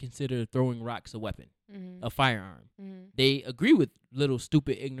military to consider throwing rocks a weapon, Mm-hmm. a firearm. Mm-hmm. They agree with little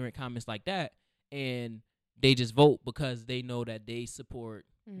stupid ignorant comments like that, and they just vote because they know that they support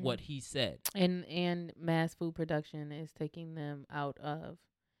what he said. And mass food production is taking them out of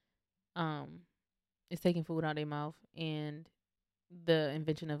it's taking food out of their mouth, and the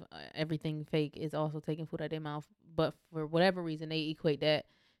invention of everything fake is also taking food out of their mouth, but for whatever reason they equate that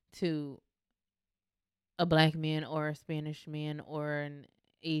to a black man or a Spanish man or an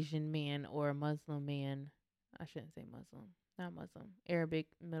Asian man or a Muslim man. I shouldn't say Muslim, not Muslim, Arabic,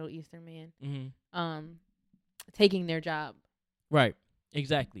 Middle Eastern man, Mm-hmm. taking their job. Right.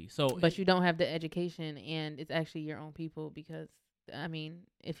 Exactly. So, But you don't have the education, and it's actually your own people because, I mean,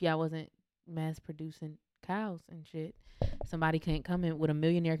 if y'all wasn't mass producing cows and shit, somebody can't come in with a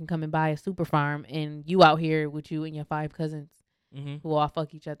millionaire can come and buy a super farm, and you out here with you and your 5 cousins mm-hmm. who all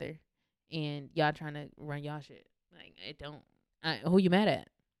fuck each other, and y'all trying to run y'all shit. Like, it don't. Who you mad at?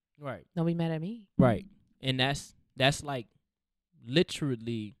 Right. Don't be mad at me. Right. And that's like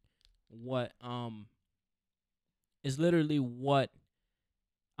literally what is literally what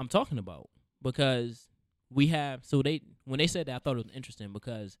I'm talking about, because we have when they said that, I thought it was interesting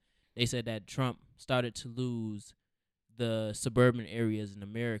because they said that Trump started to lose the suburban areas in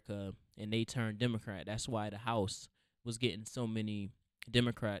America and they turned Democrat. That's why the House was getting so many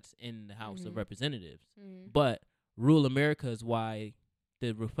Democrats in the House of Representatives. But rural America is why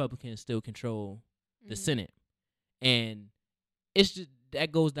the Republicans still control the Senate. And it's just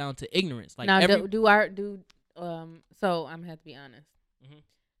that goes down to ignorance. Like now, so I'm gonna have to be honest. Mhm.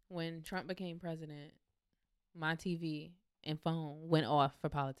 When Trump became president, my TV and phone went off for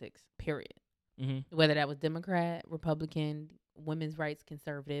politics. Period. Mm-hmm. Whether that was Democrat, Republican, women's rights,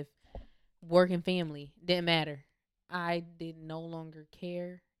 conservative, work and family, didn't matter. I did no longer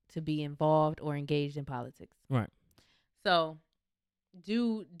care to be involved or engaged in politics. Right. So,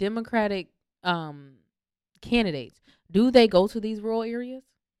 do Democratic candidates, do they go to these rural areas?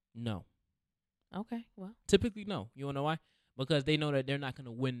 No. Okay, well. Typically, no. You wanna know why? Because they know that they're not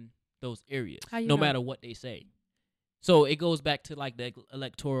gonna win those areas, How you no know? matter what they say. So it goes back to like the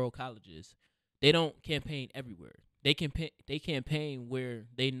electoral colleges. They don't campaign everywhere. They campaign where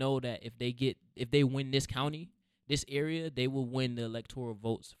they know that if they win this county, this area, they will win the electoral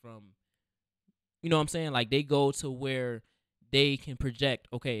votes from. You know what I'm saying? Like they go to where they can project,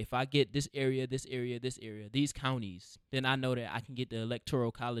 okay, if I get this area, this area, this area, these counties, then I know that I can get the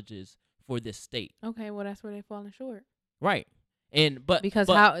electoral colleges for this state. Okay, well that's where they're falling short. Right. And because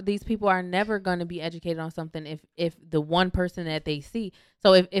how these people are never going to be educated on something if the one person that they see.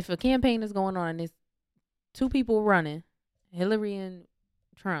 So if a campaign is going on and there's 2 people running, Hillary and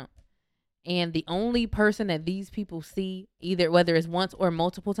Trump, and the only person that these people see, either whether it's once or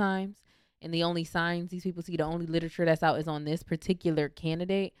multiple times, and the only signs these people see, the only literature that's out is on this particular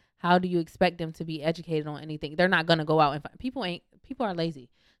candidate, how do you expect them to be educated on anything? They're not going to go out and people are lazy.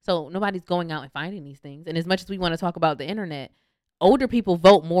 So nobody's going out and finding these things. And as much as we want to talk about the internet, older people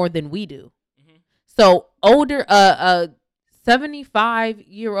vote more than we do. Mm-hmm. So older,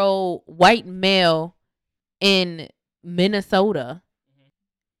 75-year-old white male in Minnesota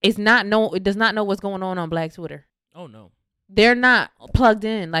does not know what's going on Black Twitter. Oh no. They're not plugged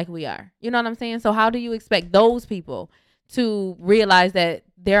in like we are. You know what I'm saying? So how do you expect those people to realize that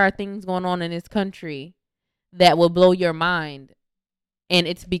there are things going on in this country that will blow your mind? And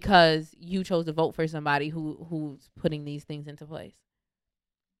it's because you chose to vote for somebody who's putting these things into place.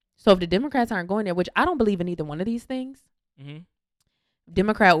 So if the Democrats aren't going there, which I don't believe in either one of these things,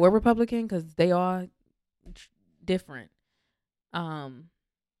 Democrat or Republican, because they are different.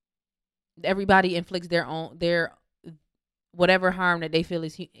 Everybody inflicts their whatever harm that they feel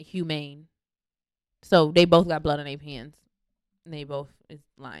is humane. So they both got blood on their hands, and they both is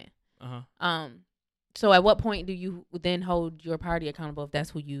lying. So at what point do you then hold your party accountable if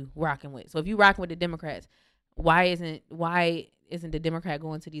that's who you rocking with? So if you rocking with the Democrats, why isn't the Democrat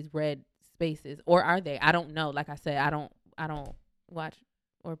going to these red spaces, or are they? I don't know. Like I said, I don't watch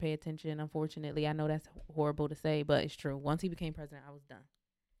or pay attention. Unfortunately, I know that's horrible to say, but it's true. Once he became president, I was done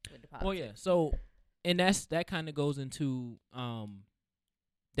with the politics. Well, yeah. So, and that kind of goes into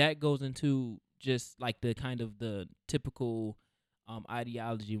just like the kind of the typical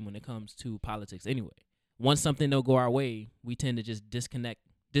ideology when it comes to politics anyway. Once something don't go our way, we tend to just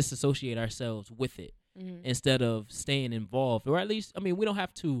disassociate ourselves with it. instead of staying involved, or at least, I mean, we don't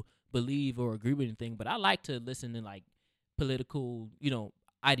have to believe or agree with anything, but I like to listen to like political,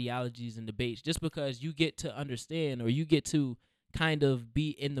 ideologies and debates, just because you get to understand, or you get to kind of be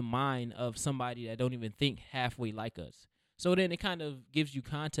in the mind of somebody that don't even think halfway like us. So then it kind of gives you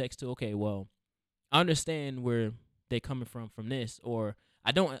context to, okay, well, I understand where they're coming from this, or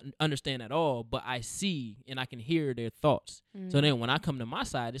I don't understand at all, but I see and I can hear their thoughts. So then when I come to my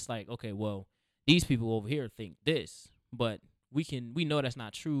side, it's like, okay, well, these people over here think this, but we know that's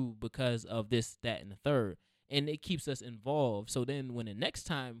not true because of this, that, and the third. And it keeps us involved. So then when the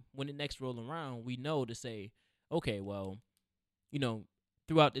next roll around, we know to say, okay, well,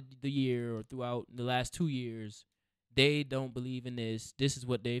 throughout the year or throughout the last 2 years, they don't believe in this. This is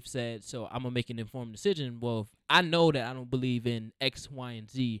what they've said. So I'm going to make an informed decision. Well, if I know that I don't believe in X, Y, and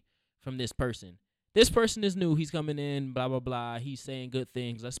Z from this person. This person is new. He's coming in, blah, blah, blah. He's saying good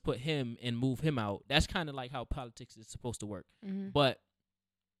things. Let's put him and move him out. That's kind of like how politics is supposed to work. But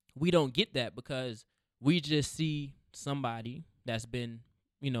we don't get that because we just see somebody that's been,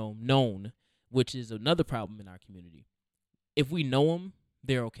 known, which is another problem in our community. If we know them,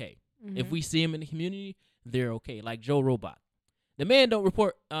 they're okay. If we see them in the community, they're okay. Like Joe Robot. The man don't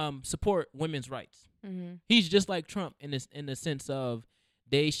support women's rights. He's just like Trump in the sense of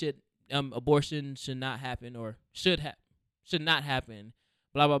abortion should not happen, or should not happen.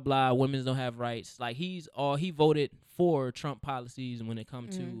 Blah blah blah. Women don't have rights. Like he voted for Trump policies when it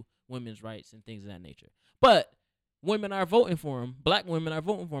comes to women's rights and things of that nature. But women are voting for him. Black women are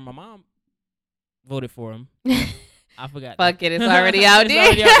voting for him. My mom voted for him. I forgot. Fuck it, it's already out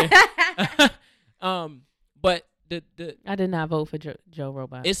there. But I did not vote for Joe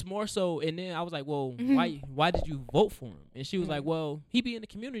Robot. It's more so, and then I was like, well, why did you vote for him? And she was like, well, he be in the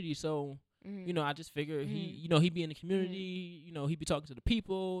community, so I just figured he be in the community, he be talking to the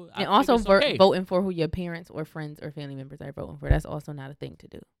people. And also voting for who your parents or friends or family members are voting for. That's also not a thing to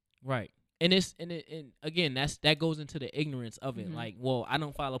do. Right. And again, that goes into the ignorance of it. Like, well, I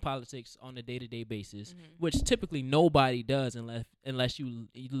don't follow politics on a day-to-day basis, which typically nobody does unless you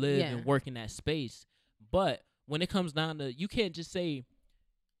live and work in that space. But when it comes down to, you can't just say,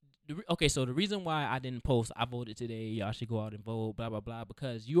 okay, so the reason why I didn't post, I voted today, y'all should go out and vote, blah, blah, blah,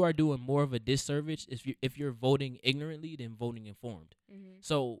 because you are doing more of a disservice if you're voting ignorantly than voting informed.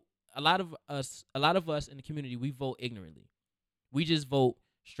 So a lot of us in the community, we vote ignorantly. We just vote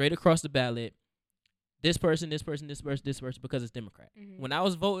straight across the ballot, this person, because it's Democrat. When I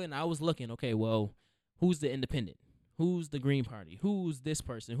was voting, I was looking, okay, well, who's the independent? Who's the Green Party? Who's this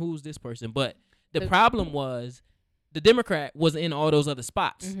person? Who's this person? But the problem was the Democrat was in all those other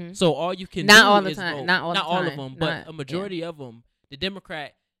spots. So all you can not do all the is time. vote. Not all of them, but a majority of them, the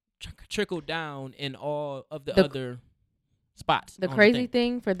Democrat trickled down in all of the other spots. The crazy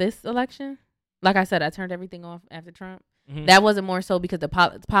thing for this election, like I said, I turned everything off after Trump. That wasn't more so because the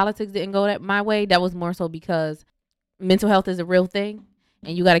politics didn't go my way. That was more so because mental health is a real thing,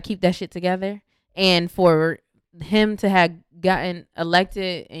 and you got to keep that shit together. And for him to have gotten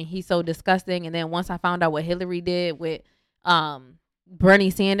elected, and he's so disgusting. And then once I found out what Hillary did with Bernie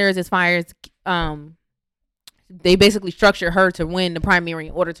Sanders, as far as they basically structured her to win the primary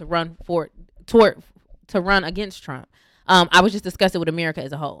in order to run against Trump. I was just disgusted with America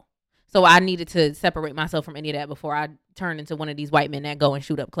as a whole. So I needed to separate myself from any of that before I turn into one of these white men that go and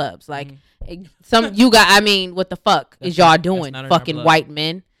shoot up clubs. Like what the fuck is y'all doing, fucking white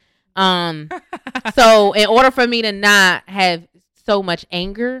men? So in order for me to not have so much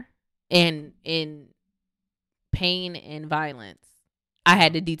anger and pain and violence, I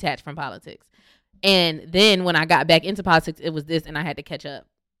had to detach from politics. And then when I got back into politics, it was this, and I had to catch up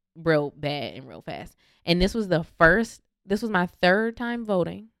real bad and real fast. And this was my third time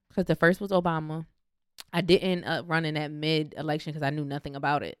voting, because the first was Obama. I didn't run in that mid-election because I knew nothing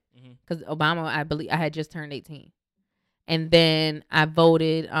about it. Because Obama, I believe I had just turned 18. And then I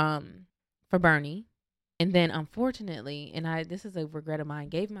voted for Bernie. And then, unfortunately, this is a regret of mine,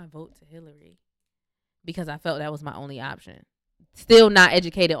 gave my vote to Hillary because I felt that was my only option. Still not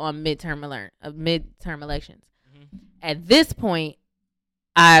educated on midterm elections. At this point,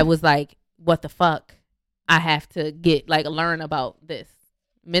 I was like, what the fuck? I have to learn about this.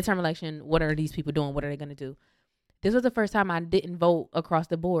 Midterm election, what are these people doing? What are they going to do? This was the first time I didn't vote across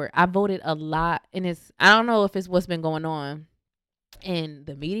the board. I voted a lot, and I don't know if it's what's been going on in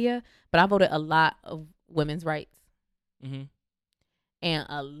the media, but I voted a lot of women's rights. And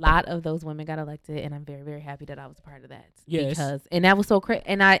a lot of those women got elected, and I'm very, very happy that I was a part of that. Yes. And that was so crazy.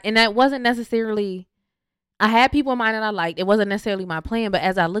 And that wasn't necessarily, I had people in mind that I liked. It wasn't necessarily my plan, but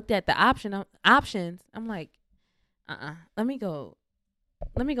as I looked at the options, I'm like, let me go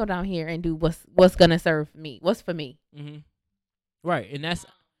let me go down here and do what's gonna serve me, what's for me. Mm-hmm. Right, and that's.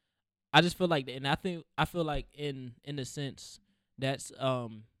 I just feel like, and I feel like in the sense that's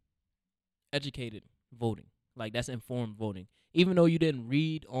educated voting, like that's informed voting. Even though you didn't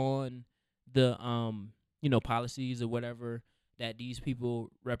read on the policies or whatever that these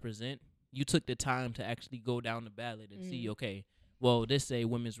people represent, you took the time to actually go down the ballot and see, okay, well, this say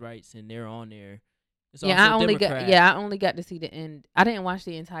women's rights and they're on there. It's I also only Democrat. I only got to see the end. I didn't watch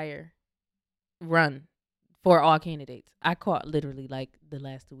the entire run for all candidates. I caught literally like the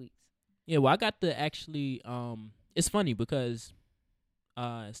last 2 weeks. Yeah, well, I got to actually. It's funny because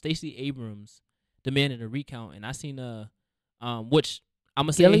Stacey Abrams demanded a recount, and I seen which I'm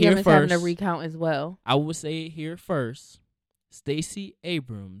gonna say it here Gilliam is first. having a recount as well. I will say it here first. Stacey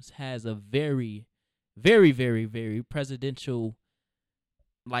Abrams has a very, very, very, very presidential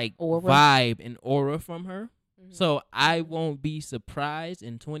like Aura. vibe and aura from her. Mm-hmm. So I won't be surprised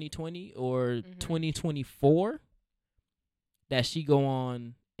in 2020 or 2024 that she go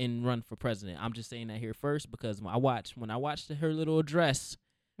on and run for president. I'm just saying that here first because when I watched her little address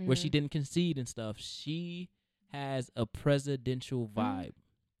where she didn't concede and stuff, she has a presidential vibe.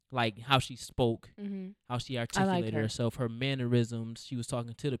 Like how she spoke, how she articulated herself, her mannerisms. She was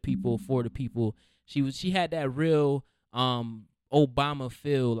talking to the people, for the people. She had that real Obama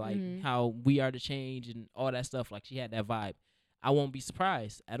feel, like how we are the change and all that stuff. Like she had that vibe. I won't be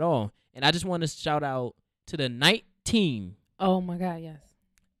surprised at all. And I just want to shout out to the 19. Oh my God, yes.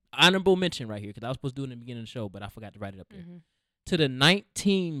 Honorable mention right here because I was supposed to do it in the beginning of the show, but I forgot to write it up there. To the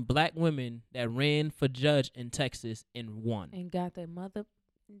 19 black women that ran for judge in Texas and won. And got their mother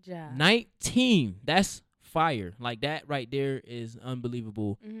job. 19. That's fire. Like that right there is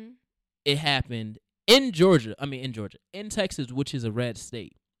unbelievable. It happened in Texas, which is a red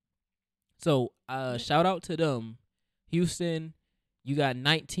state. So shout out to them. Houston, you got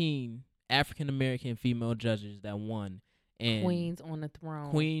 19 African American female judges that won. And Queens on the throne.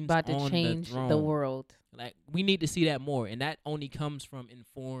 Queens about to on change the throne. the world. Like we need to see that more, and that only comes from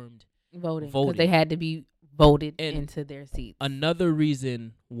informed voting because they had to be voted into their seats. Another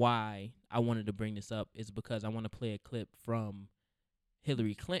reason why I wanted to bring this up is because I want to play a clip from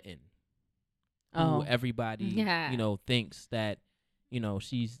Hillary Clinton, who everybody thinks that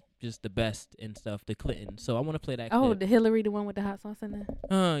she's just the best and stuff. The Clinton, so I want to play that. Oh, clip. the Hillary, the one with the hot sauce in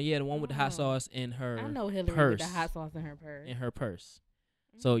there. Yeah, the one with the hot sauce in her. I know Hillary purse, with the hot sauce in her purse. In her purse.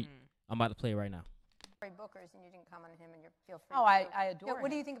 So I'm about to play it right now. Bookers, and you didn't comment on him, and you feel free. Oh, I adore him. What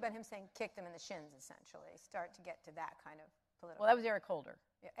do you think about him saying "kick them in the shins"? Essentially, start to get to that kind of political. Well, that was Eric Holder.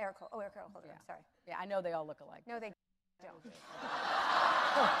 Yeah, Eric Holder. Yeah. I'm sorry. Yeah, I know they all look alike. No, they don't.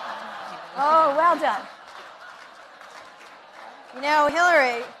 Oh, well done.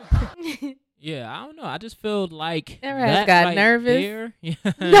 Hillary. Yeah, I don't know. I just feel like Everyone got right nervous. There,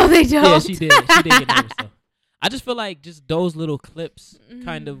 No, they don't. Yeah, she did. She did get nervous. Though. I just feel like just those little clips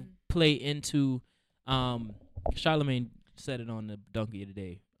kind of play into. Charlamagne said it on the Donkey of the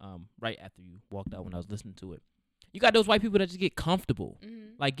Day. Right after you walked out when I was listening to it. You got those white people that just get comfortable,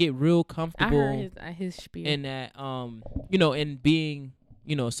 like get real comfortable. I heard his spiel. And that and being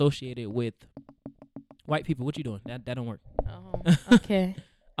associated with white people. What you doing? That don't work. Oh, okay.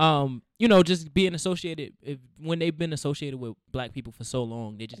 Just being associated when they've been associated with black people for so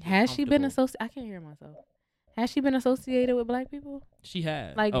long, they just has she been associated? I can't hear myself. Has she been associated with black people? She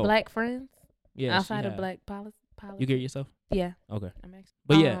has, like black friends. Yeah, outside of black policy. You get yourself? Yeah. Okay. I'm actually,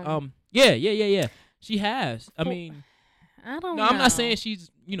 but yeah. She has. I mean, I don't know. No, I'm not saying she's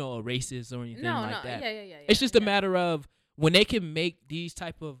a racist or anything like that. Yeah. It's just a matter of when they can make these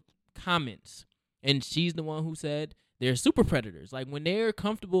type of comments, and she's the one who said they're super predators. Like when they're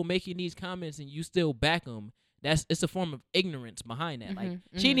comfortable making these comments and you still back them, it's a form of ignorance behind that. Like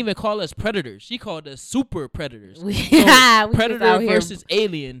she didn't even call us predators; she called us super predators. So predator versus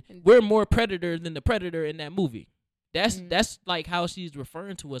alien. We're more predator than the predator in that movie. That's like how she's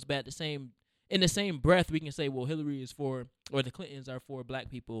referring to us. But in the same breath, we can say, well, Hillary is for, or the Clintons are for black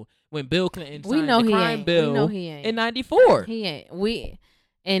people. When Bill Clinton signed the crime bill in '94, he ain't.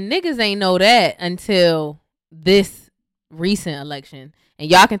 And niggas ain't know that until this recent election, and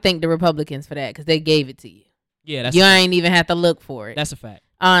y'all can thank the Republicans for that because they gave it to you. Yeah, you ain't even have to look for it. That's a fact.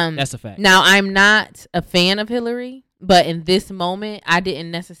 That's a fact. Now, I'm not a fan of Hillary, but in this moment, I didn't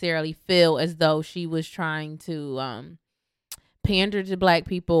necessarily feel as though she was trying to pander to black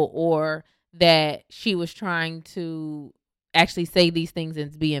people or that she was trying to actually say these things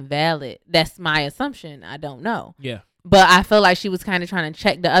and being valid. That's my assumption. I don't know. Yeah. But I feel like she was kind of trying to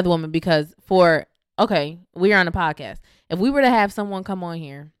check the other woman because we're on a podcast. If we were to have someone come on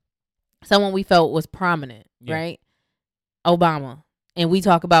here, someone we felt was prominent, right? Obama. and we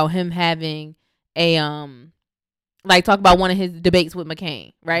talk about him having a like talk about one of his debates with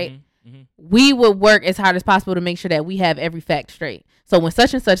McCain, right? We would work as hard as possible to make sure that we have every fact straight. So when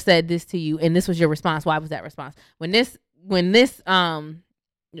such and such said this to you and this was your response, why was that response? When this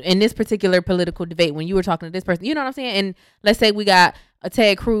in this particular political debate, when you were talking to this person, you know what I'm saying? And let's say we got a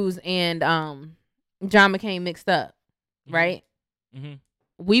Ted Cruz and John McCain mixed up, right?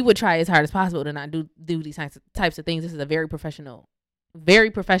 We would try as hard as possible to not do these types of things. This is a very professional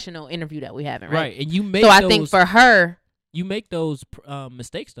interview that we having, right? And you make I think for her, you make those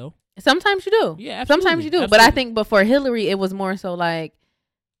mistakes though. Sometimes you do. Yeah, absolutely. Sometimes you do. Absolutely. But I think before Hillary, it was more so like,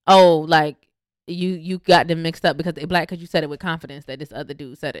 oh, like you got them mixed up because they're black because you said it with confidence that this other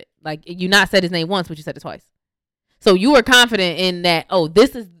dude said it. Like you not said his name once, but you said it twice. So you were confident in that, oh,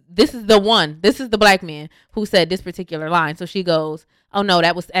 this is the one. This is the black man who said this particular line. So she goes, oh, no,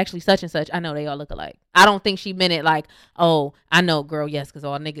 that was actually such and such. I know they all look alike. I don't think she meant it like, oh, I know, girl, yes, because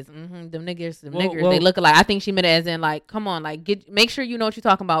all niggas, them niggers, they look alike. I think she meant it as in like, come on, like, make sure you know what you're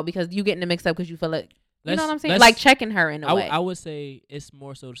talking about because you getting it mixed up because you feel like, you know what I'm saying? Like checking her in a way. I would say it's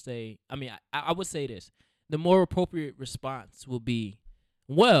more so to say, I mean, I would say this. The more appropriate response will be,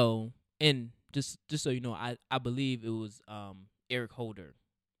 well, and just so you know, I believe it was Eric Holder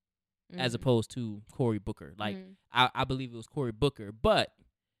as opposed to Cory Booker. Like I believe it was Cory Booker, but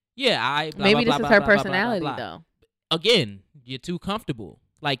yeah, maybe this is her personality though. Again, you're too comfortable.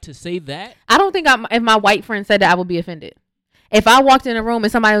 Like to say that. I don't think if my white friend said that, I would be offended. If I walked in a room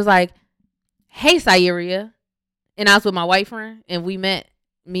and somebody was like, "Hey, Syeria," and I was with my white friend and me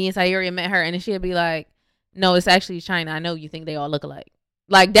and Syeria met her, and then she'd be like, "No, it's actually China. I know you think they all look alike."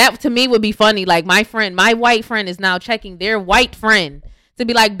 Like that to me would be funny. Like my white friend is now checking their white friend to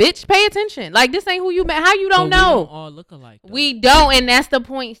be like, bitch, pay attention. Like this ain't who you met. How you don't know? We don't all look alike. Though. We don't, and that's the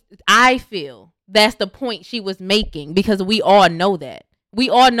point. I feel that's the point she was making because we all know that. We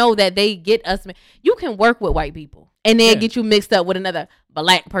all know that they get us. You can work with white people and then get you mixed up with another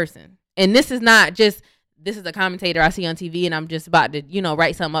black person. And this is not just. This is a commentator I see on TV, and I'm just about to,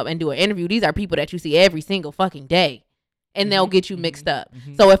 write something up and do an interview. These are people that you see every single fucking day. And they'll get you mixed up.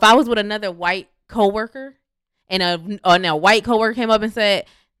 So if I was with another white coworker and a white coworker came up and said,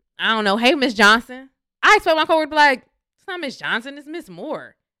 I don't know, hey, Miss Johnson, I expect my coworker to be like, it's not Miss Johnson, it's Miss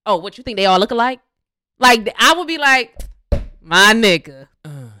Moore. Oh, what, you think they all look alike? Like, I would be like, my nigga.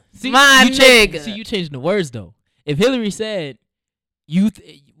 See, you changing the words, though. If Hillary said, you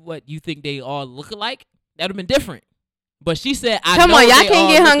think they all look alike? That would have been different. But she said, come on, y'all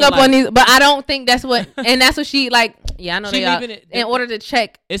can't get hung up on these. But I don't think that's what, and that's what she like. Yeah, I know they are. In order to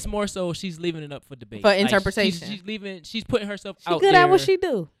check, it's more so she's leaving it up for debate, for interpretation. She's putting herself out there. She good at what she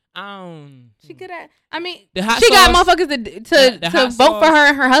do. She good at. I mean, she got motherfuckers to vote for her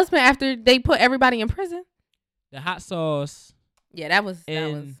and her husband after they put everybody in prison. The hot sauce. Yeah, that was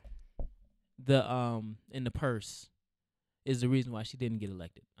in the purse is the reason why she didn't get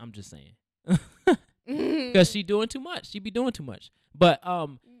elected. I'm just saying. Because she doing too much. She be doing too much. But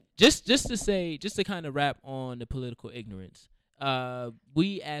just to kind of wrap on the political ignorance,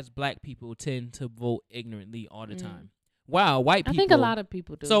 we as black people tend to vote ignorantly all the time. Wow, white people. I think a lot of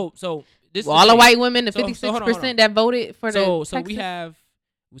people do. So this all the white women, the 56% that voted for the Texas.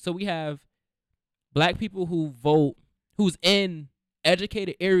 So we have black people who's in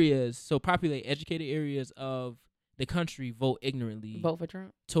educated areas, so populate educated areas of the country vote ignorantly. Vote for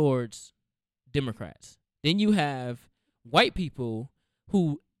Trump towards Democrats. Then you have white people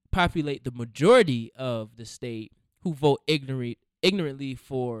who populate the majority of the state who vote ignorantly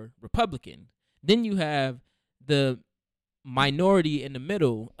for Republican. Then you have the minority in the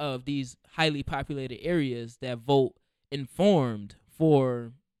middle of these highly populated areas that vote informed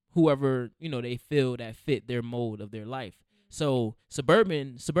for whoever, they feel that fit their mode of their life. So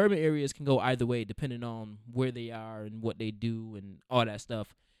suburban areas can go either way depending on where they are and what they do and all that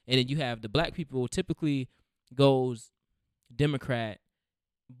stuff. And then you have the black people typically goes Democrat,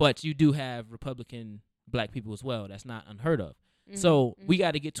 but you do have Republican black people as well. That's not unheard of. So we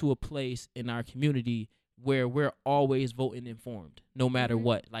got to get to a place in our community where we're always voting informed, no matter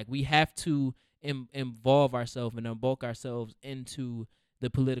what. Like we have to involve ourselves and bulk ourselves into the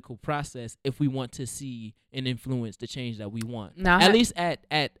political process if we want to see and influence the change that we want. Now, at least at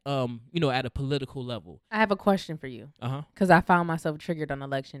a political level. I have a question for you. Because I found myself triggered on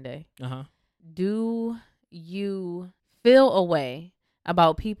election day. Do you feel a way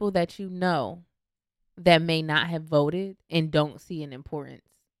about people that you know that may not have voted and don't see an importance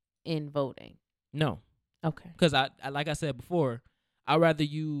in voting? No. Okay. Because I like I said before, I'd rather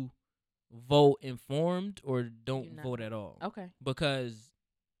you vote informed or don't vote at all. Okay. Because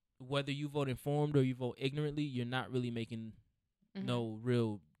whether you vote informed or you vote ignorantly, you're not really making no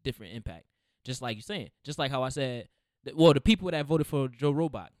real different impact. Just like you're saying, just like how I said, the people that voted for Joe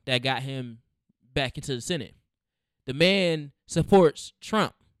Robach that got him back into the Senate, the man supports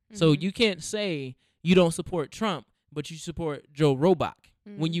Trump. So you can't say you don't support Trump, but you support Joe Robach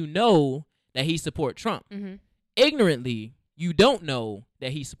when you know that he support Trump. Ignorantly, you don't know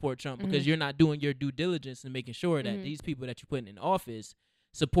that he support Trump because you're not doing your due diligence and making sure that these people that you put in office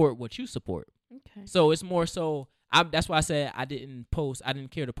support what you support. Okay. So it's more so. That's why I said I didn't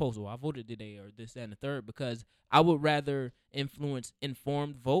care to post. Well, I voted today or this, that, and the third because I would rather influence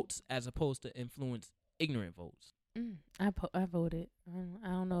informed votes as opposed to influence ignorant votes. I voted. I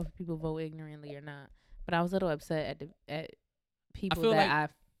don't know if people vote ignorantly or not, but I was a little upset at people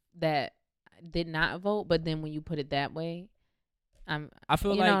that did not vote. But then when you put it that way, I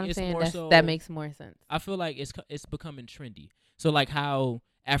feel like it's saying? more so that makes more sense. I feel like it's becoming trendy. So like how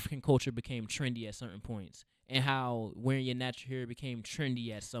African culture became trendy at certain points, and how wearing your natural hair became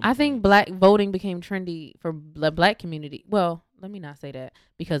trendy at some. I think black voting became trendy for the black community. Well, let me not say that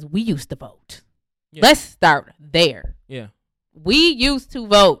because we used to vote. Yeah. Let's start there. Yeah. We used to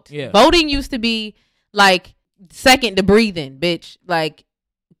vote. Yeah. Voting used to be like second to breathing, bitch. Like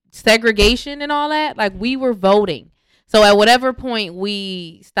segregation and all that. Like we were voting. So at whatever point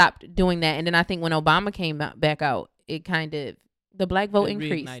we stopped doing that, and then I think when Obama came back out, it kind of the black vote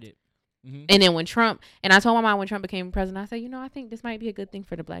increased. And then when Trump, and I told my mom when Trump became president, I said, I think this might be a good thing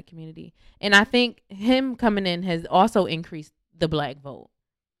for the black community. And I think him coming in has also increased the black vote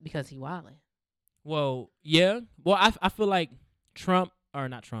because he wildin'. Well, yeah. Well, I feel like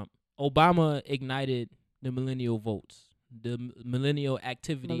Obama ignited the millennial votes, the millennial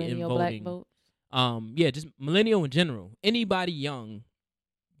activity in voting. Black vote. Yeah, just millennial in general. Anybody young,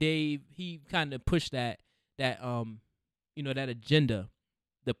 he kind of pushed that agenda.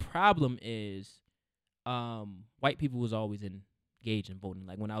 The problem is, white people was always engaged in voting.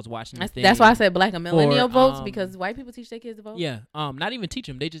 Like when I was watching that's why I said black and millennial votes because white people teach their kids to vote. Yeah. Not even teach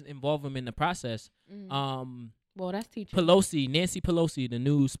them; they just involve them in the process. Well, that's teaching. Nancy Pelosi, the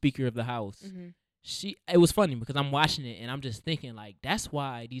new Speaker of the House. It was funny because I'm watching it and I'm just thinking like that's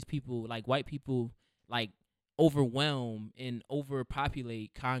why these people like white people like overwhelm and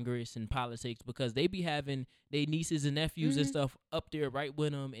overpopulate Congress and politics because they be having their nieces and nephews and stuff up there right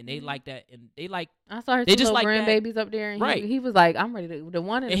with them and they like that and they like I saw her they two just little like grandbabies up there and right. he was like I'm ready to the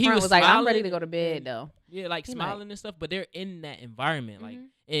one in the front was like I'm ready to go to bed though. Yeah, like smiling and stuff, but they're in that environment like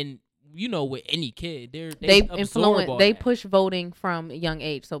and with any kid they influence they push voting from a young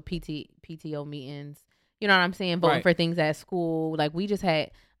age, so PTO meetings, you know what I'm saying, voting for things at school. Like we just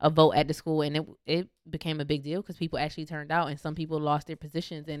had a vote at the school and it became a big deal because people actually turned out and some people lost their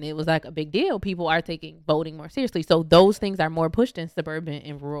positions and it was like a big deal. People are taking voting more seriously, so those things are more pushed in suburban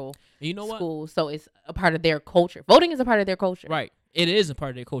and rural schools. So it's a part of their culture. Voting is a part of their culture. Right, it is a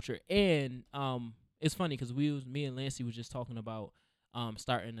part of their culture. And it's funny because me and Lancey was just talking about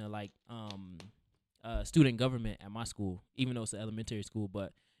starting to student government at my school, even though it's an elementary school,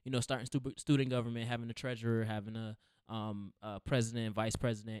 but starting student government, having a treasurer, having a president, vice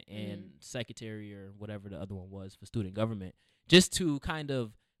president, and secretary or whatever the other one was for student government, just to kind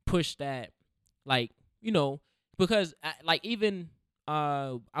of push that, because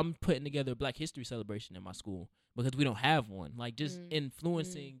I'm putting together a Black History celebration in my school because we don't have one. Like just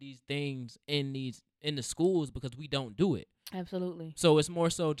influencing these things in the schools because we don't do it. Absolutely. So it's more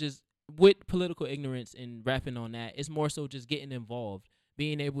so just with political ignorance and rapping on that. It's more so just getting involved.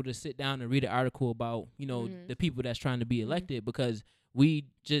 Being able to sit down and read an article about, the people that's trying to be elected because we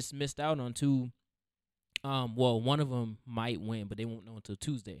just missed out on two. One of them might win, but they won't know until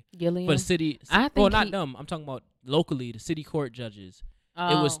Tuesday. Gilliam? For the city. Not them. I'm talking about locally, the city court judges.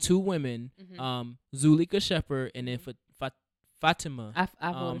 Oh. It was two women, Zulika Shepard and then Fatima I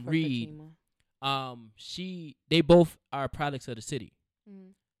voted for Reed. Fatima. They both are products of the city.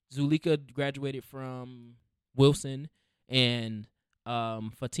 Zulika graduated from Wilson and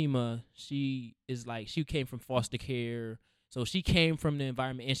Fatima, she came from foster care, so she came from the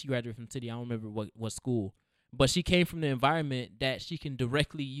environment and she graduated from the city. I don't remember what school, but she came from the environment that she can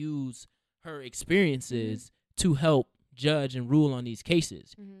directly use her experiences to help judge and rule on these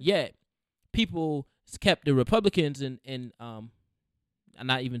cases. Yet people kept the Republicans and I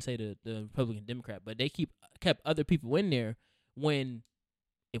not even say the Republican Democrat, but they kept other people in there when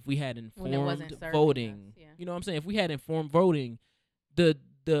if we had informed voting, you know what I'm saying? If we had informed voting, the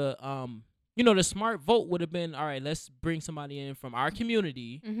smart vote would have been, all right, let's bring somebody in from our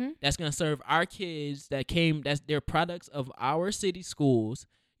community that's going to serve our kids that's they're products of our city schools.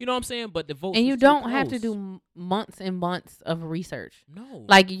 You know what I'm saying? But the votes And you was too don't have to close. do months and months of research. No.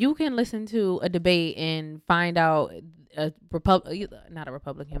 Like you can listen to a debate and find out not a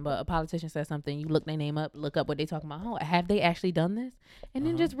Republican, but a politician says something. You look their name up, look up what they talking about. Oh, have they actually done this? And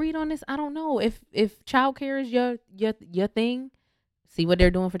then just read on this. I don't know if childcare is your thing. See what they're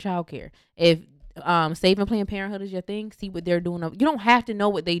doing for childcare. If saving Planned Parenthood is your thing, see what they're doing. You don't have to know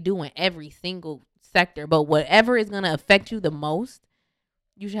what they do in every single sector, but whatever is gonna affect you the most,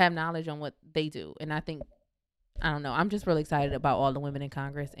 you should have knowledge on what they do. And I don't know. I'm just really excited about all the women in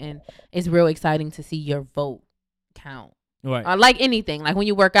Congress, and it's real exciting to see your vote count. Right. Like anything, like when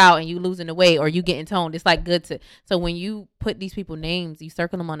you work out and you losing the weight or you getting toned, it's like good to. So when you put these people names, you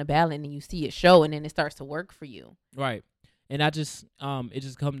circle them on the ballot and you see it show, and then it starts to work for you. Right. And it just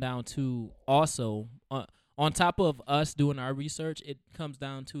come down to also on top of us doing our research, it comes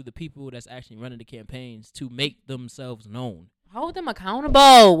down to the people that's actually running the campaigns to make themselves known. Hold them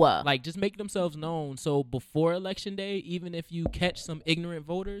accountable. Like, just make themselves known. So before election day, even if you catch some ignorant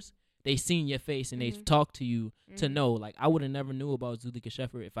voters, they seen your face and they've talked to you to know. Like, I would have never knew about Zulika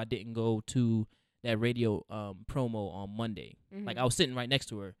Shepard if I didn't go to that radio promo on Monday. Like, I was sitting right next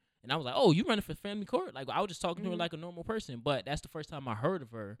to her. And I was like, oh, you running for family court? Like, I was just talking to her like a normal person. But that's the first time I heard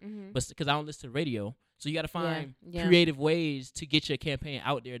of her. But because I don't listen to radio. So you got to find creative ways to get your campaign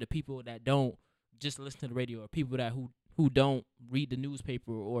out there to people that don't just listen to the radio, or people that who don't read the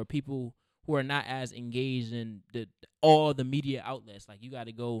newspaper, or people who are not as engaged in all the media outlets. Like, you got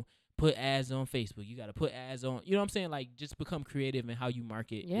to go put ads on Facebook. You got to put ads on, you know what I'm saying? Like, just become creative in how you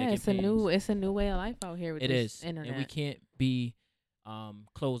market. Yeah, your it's campaigns. a new way of life out here with this internet. And we can't be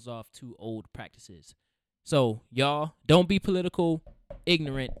closed off to old practices. So y'all don't be politically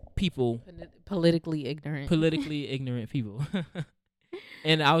ignorant people. Politically ignorant people.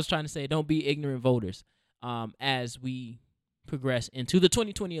 And I was trying to say, don't be ignorant voters. As we progress into the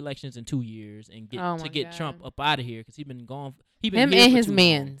 2020 elections in 2 years and get Trump up out of here, because he's been gone. Him and his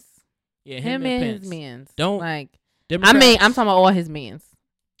mans. Yeah, him and his mans. Don't like. Democrats, I'm talking about all his mans.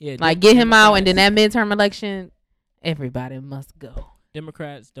 Yeah, like get him out, and then that midterm election, everybody must go.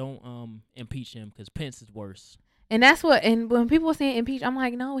 Democrats don't impeach him because Pence is worse. And that's what. And when people are saying impeach, I'm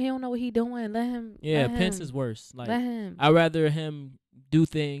like, no, he don't know what he doing. Let him. Yeah, let Pence him. is worse. Like, Let him. I'd rather him do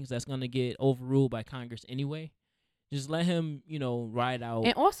things that's gonna get overruled by Congress anyway. Just let him, ride out.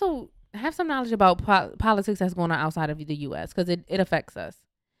 And also have some knowledge about politics that's going on outside of the U.S. because it affects us.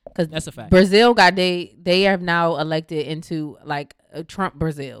 Because that's a fact. Brazil they have now elected into like a Trump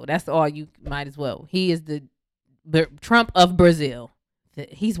Brazil. That's all you might as well. He is the Trump of Brazil.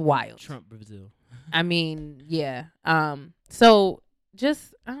 He's wild. Trump Brazil. I mean, yeah. So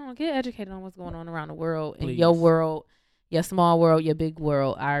just I don't know, get educated on what's going on around the world, in your world, your small world, your big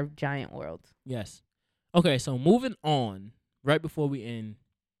world, our giant world. Yes. Okay, so moving on, right before we end,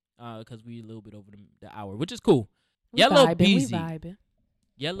 because we a little bit over the hour, which is cool. Yella Beezy.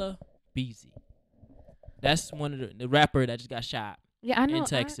 Yella Beezy. That's one of the rapper that just got shot. Yeah, I know. In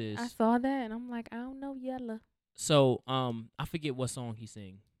Texas. I saw that, and I'm like, I don't know Yella. So, I forget what song he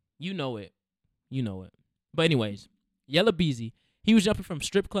sing. You know it. But anyways, Yella Beezy, he was jumping from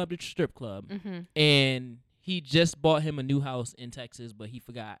strip club to strip club, and he just bought him a new house in Texas, but he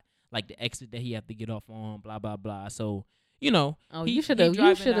forgot like the exit that he had to get off on, blah blah blah. So you should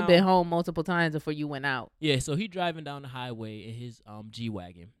have been home multiple times before you went out. Yeah, so he driving down the highway in his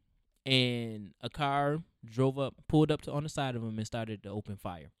G-Wagon, and a car pulled up on the side of him and started to open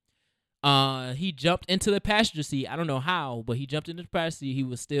fire. He jumped into the passenger seat. I don't know how, but he jumped into the passenger seat. He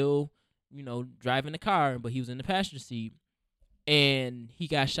was still, driving the car, but he was in the passenger seat, and he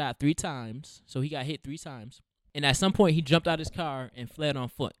got shot 3 times. So he got hit 3 times, and at some point he jumped out of his car and fled on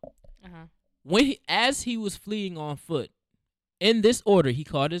foot. As he was fleeing on foot, in this order, he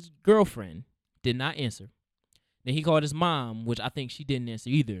called his girlfriend, did not answer. Then he called his mom, which I think she didn't answer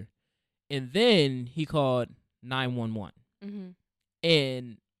either. And then he called 911.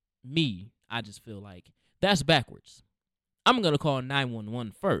 And I just feel like that's backwards. I'm going to call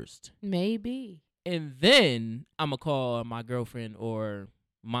 911 first. Maybe. And then I'm going to call my girlfriend or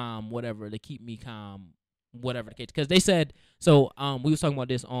mom, whatever, to keep me calm, whatever the case. Because they said, so we was talking about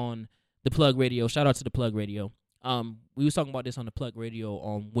this on the Plug Radio. Shout out to the Plug Radio. We was talking about this on the Plug Radio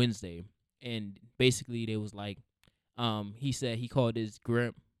on Wednesday. And basically they was like, he said he called his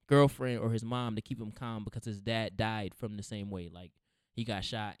girlfriend or his mom to keep him calm because his dad died from the same way. Like, he got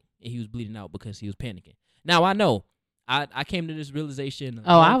shot and he was bleeding out because he was panicking. Now, I know. I came to this realization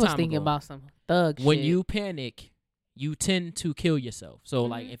I was thinking about some thug shit. When you panic, you tend to kill yourself. So,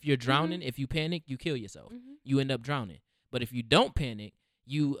 like, if you're drowning, if you panic, you kill yourself. You end up drowning. But if you don't panic,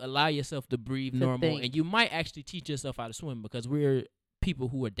 you allow yourself to breathe normal. And you might actually teach yourself how to swim because we're people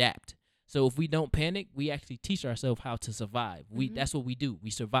who adapt. So if we don't panic, we actually teach ourselves how to survive. That's what we do. We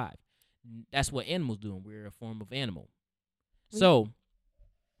survive. That's what animals do. We're a form of animal. So,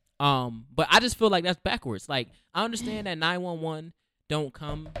 but I just feel like that's backwards. Like, I understand that 911 don't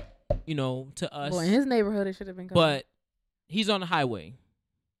come, to us. Well, in his neighborhood, it should have been coming. But he's on the highway.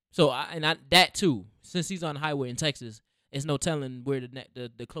 So, that too, since he's on the highway in Texas, it's no telling where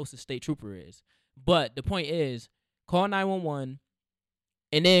the closest state trooper is. But the point is, call 911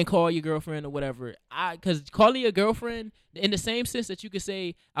 and then call your girlfriend or whatever. Because calling your girlfriend, in the same sense that you could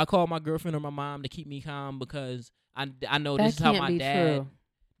say, I call my girlfriend or my mom to keep me calm because I know this is how my dad.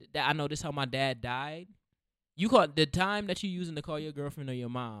 I know this is how my dad died. You call the time that you're using to call your girlfriend or your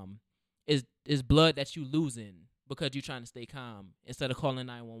mom is blood that you losing because you're trying to stay calm instead of calling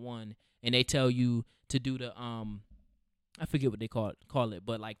 911 and they tell you to do the I forget what they call it,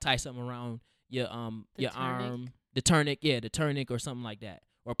 but like tie something around your arm, the tourniquet or something like that,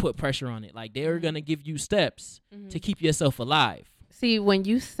 or put pressure on it. Like they're gonna give you steps to keep yourself alive. See, when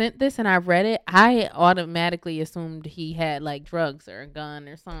you sent this and I read it, I automatically assumed he had like drugs or a gun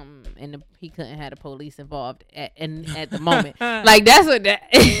or something, and he couldn't have the police involved at the moment. Like that's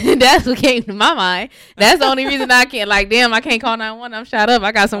what came to my mind. That's the only reason I can't. Like, damn, I can't call 911. I'm shot up.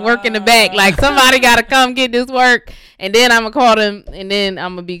 I got some work in the back. Like somebody got to come get this work, and then I'm gonna call them, and then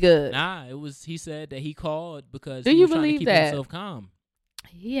I'm gonna be good. Nah, it was. He said that he called because Do he you was trying to believe keep that? himself calm.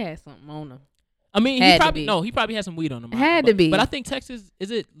 He had something on him. I mean, he probably had some weed on him. Had to be. But I think Texas, is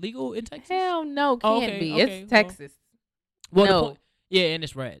it legal in Texas? Hell no, can't be. Okay, It's Texas. Well, No. and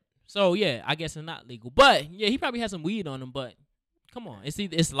it's red. So yeah, I guess it's not legal. But yeah, he probably had some weed on him. But come on,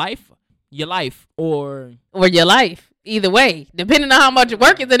 it's life, your life, or your life. Either way, depending on how much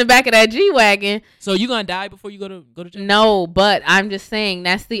work is in the back of that G-Wagon. So you gonna die before you go to jail? No, but I'm just saying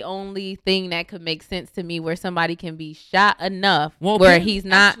that's the only thing that could make sense to me where somebody can be shot enough where he's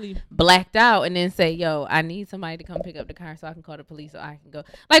not blacked out and then say, yo, I need somebody to come pick up the car so I can call the police so I can go.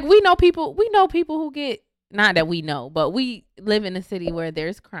 Like we know people who get, not that we know, but we live in a city where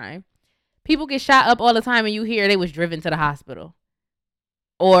there's crime. People get shot up all the time and you hear they was driven to the hospital.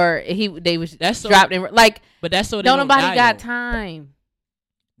 Or they was dropped in like. But that's so they don't nobody die, got though. time.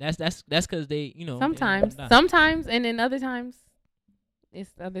 That's because they Sometimes, and then other times,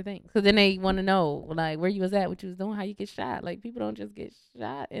 it's other things. Because then they want to know like where you was at, what you was doing, how you get shot. Like people don't just get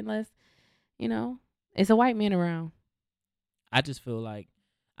shot unless, it's a white man around. I just feel like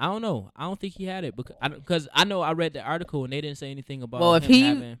I don't know. I don't think he had it because I know I read the article and they didn't say anything about. Well,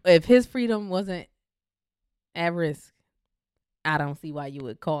 him if his freedom wasn't at risk, I don't see why you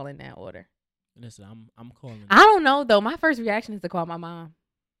would call in that order. Listen, I'm calling. I don't know though. My first reaction is to call my mom.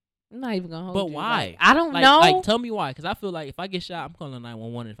 I'm not even gonna hold you. But why? Like, I don't know. Like, tell me why. Because I feel like if I get shot, I'm calling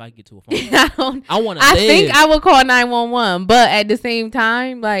 911. If I get to a phone, I want to. I think I would call 911, but at the same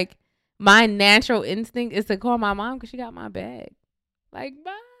time, like my natural instinct is to call my mom because she got my bag. Like,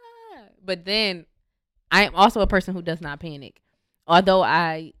 bye. But then I am also a person who does not panic. Although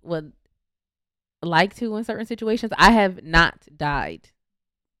I would like to in certain situations, I have not died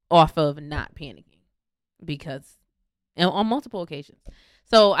off of not panicking because on multiple occasions.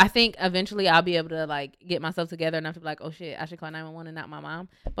 So I think eventually I'll be able to like get myself together enough to be like, oh shit, I should call 911 and not my mom.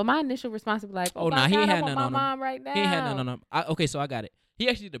 But my initial response would be like, he ain't had none my on mom him. right now. He ain't had none on him. Okay, so I got it. He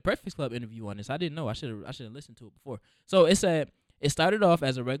actually did the Breakfast Club interview on this. I didn't know. I should have listened to it before. So it said it started off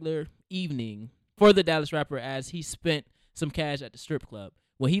as a regular evening for the Dallas rapper as he spent some cash at the strip club.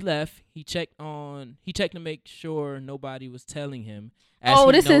 When he left, he checked to make sure nobody was telling him.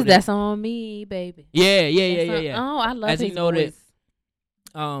 That's on me, baby. Yeah. Oh, I love as his he noted,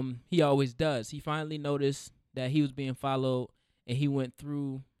 voice. He always does. He finally noticed that he was being followed, and he went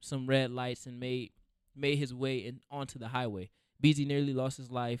through some red lights and made his way onto the highway. Beezy nearly lost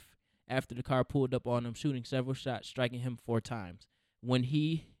his life after the car pulled up on him, shooting several shots, striking him 4 times. When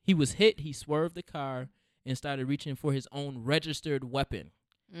he was hit, he swerved the car and started reaching for his own registered weapon.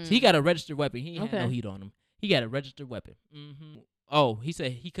 So he got a registered weapon. He had no heat on him. He got a registered weapon. Mm-hmm. Oh, he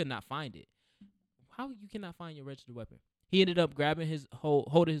said he could not find it. How you cannot find your registered weapon? He ended up grabbing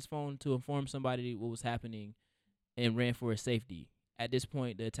holding his phone to inform somebody what was happening and ran for his safety. At this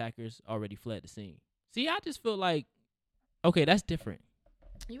point, the attackers already fled the scene. See, I just feel like, okay, that's different.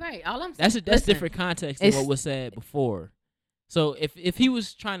 You're right. All I'm saying, that's different context than what was said before. So if he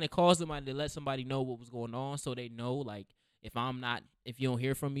was trying to call somebody to let somebody know what was going on so they know, like, if you don't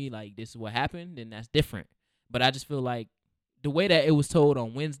hear from me, like, this is what happened, then that's different. But I just feel like the way that it was told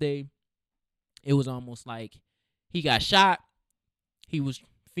on Wednesday, it was almost like he got shot. He was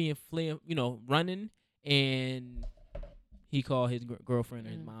fleeing, running, and he called his girlfriend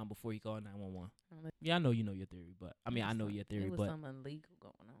or his Mm. mom before he called 911. Yeah, I know you know your theory, but I mean I know your theory, It was but something illegal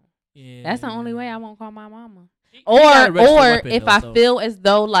going on. yeah, That's the only way I won't call my mama. He got Or a registered weapon, if though, I so- feel as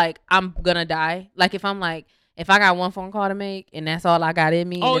though like I'm gonna die, like if I'm like if I got one phone call to make and that's all I got in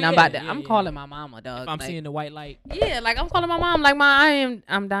me, Oh, then I'm yeah, about to. yeah, I'm yeah. calling my mama, dog. if I'm like, seeing the white light, yeah, like I'm calling my mom, like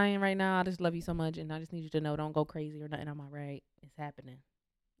I'm dying right now. I just love you so much, and I just need you to know, don't go crazy or nothing. I'm all right. It's happening.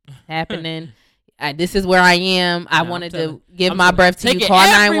 It's happening. This is where I am. I Nah, wanted I'm telling- to give I'm my telling- breath to take you. it, Call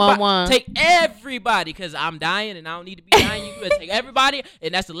everybody- 911. Take everybody, cause I'm dying and I don't need to be dying. You better take everybody,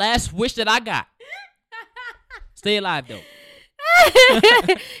 and that's the last wish that I got. Stay alive though.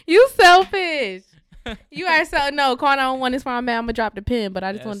 You selfish. You are so no. Call 911 is where I'm at. I'm gonna drop the pin, but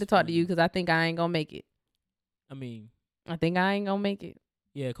I just That's wanted to talk to funny. you because I think I ain't gonna make it. I mean, I think I ain't gonna make it.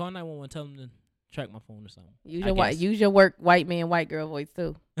 yeah, call 911. Tell them to track my phone or something. Use I your guess. use your work white man white girl voice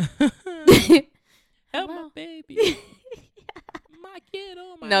too. Help my Hello. baby, my kid.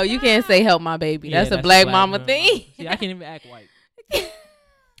 Oh my. No, you can't say help my baby. Yeah, that's a black mama mama. thing. See, I can't even act white.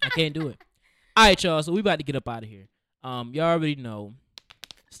 I can't do it. All right, y'all. So we about to get up out of here. Y'all already know.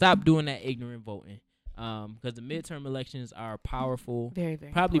 Stop doing that ignorant voting. Because the midterm elections are powerful, Very,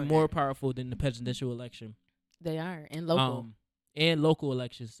 very probably important. more powerful than the presidential election. They are and local. And local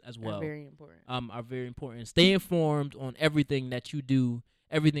elections as are well. very important. Are very important. Stay informed on everything that you do,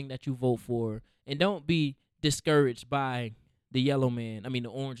 everything that you vote for, and don't be discouraged by the yellow man. I mean, the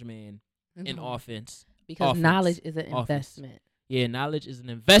orange man in Mhm. offense. Because offense. knowledge is an Office. investment. Yeah, knowledge is an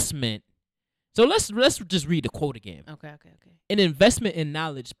investment. So let's just read the quote again. Okay. An investment in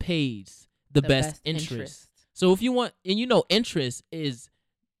knowledge pays the best interest. So if you want, and interest is,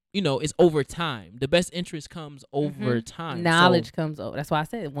 it's over time. The best interest comes over time. So Knowledge comes over. That's why I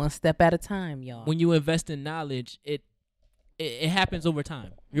said one step at a time, y'all. when you invest in knowledge, it happens over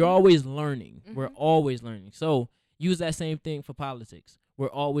time. You're always learning. We're always learning. So use that same thing for politics. We're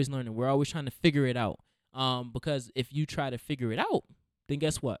always learning. We're always trying to figure it out. Because if you try to figure it out, then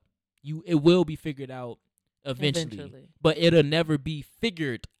guess what? It will be figured out eventually. But it'll never be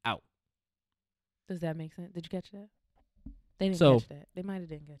figured out. Does that make sense? Did you catch that? They didn't So- catch that. They might have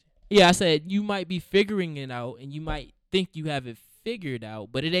didn't catch it. Yeah, I said you might be figuring it out and you might think you have it figured out,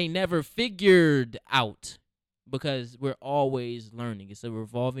 but it ain't never figured out because we're always learning. It's a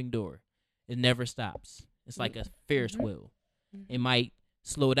revolving door. It never stops. It's like a Ferris wheel. It might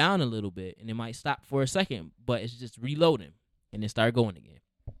slow down a little bit and it might stop for a second, but it's just reloading and then start going again.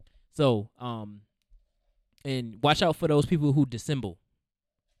 So, and watch out for those people who dissemble.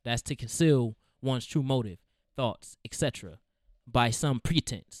 That's to conceal one's true motive, thoughts, etc. by some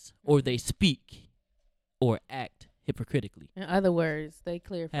pretense, or they speak or act hypocritically. In other words, they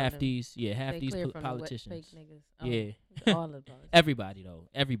clear from Half them. these They these clear from the politicians. fake niggas. Oh, Yeah. all of those. Everybody though,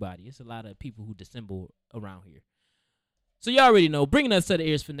 everybody. It's a lot of people who dissemble around here. So you already know, bringing us to the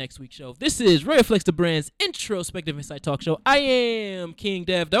ears for next week's show. This is Royal Flex the Brand's introspective insight talk show. I am King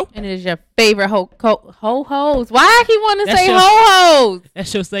Dev though. And it is your favorite ho-hos. Why I keep wanting to That's say your- ho-hos?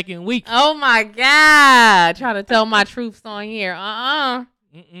 That's your second week. Oh my God. Trying to tell my truths on here.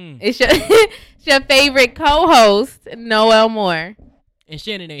 Mm-mm. It's your it's your favorite co-host, Noel Moore. And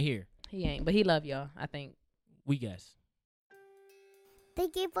Shannon ain't here. He ain't, but he love y'all, I think. We guess.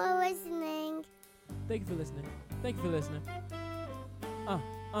 Thank you for listening. Thank you for listening. Thank you for listening.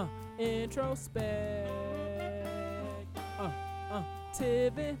 Introspect.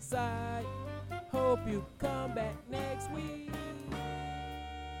 Tiv inside. Hope you come back next week.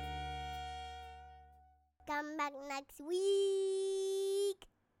 Come back next week.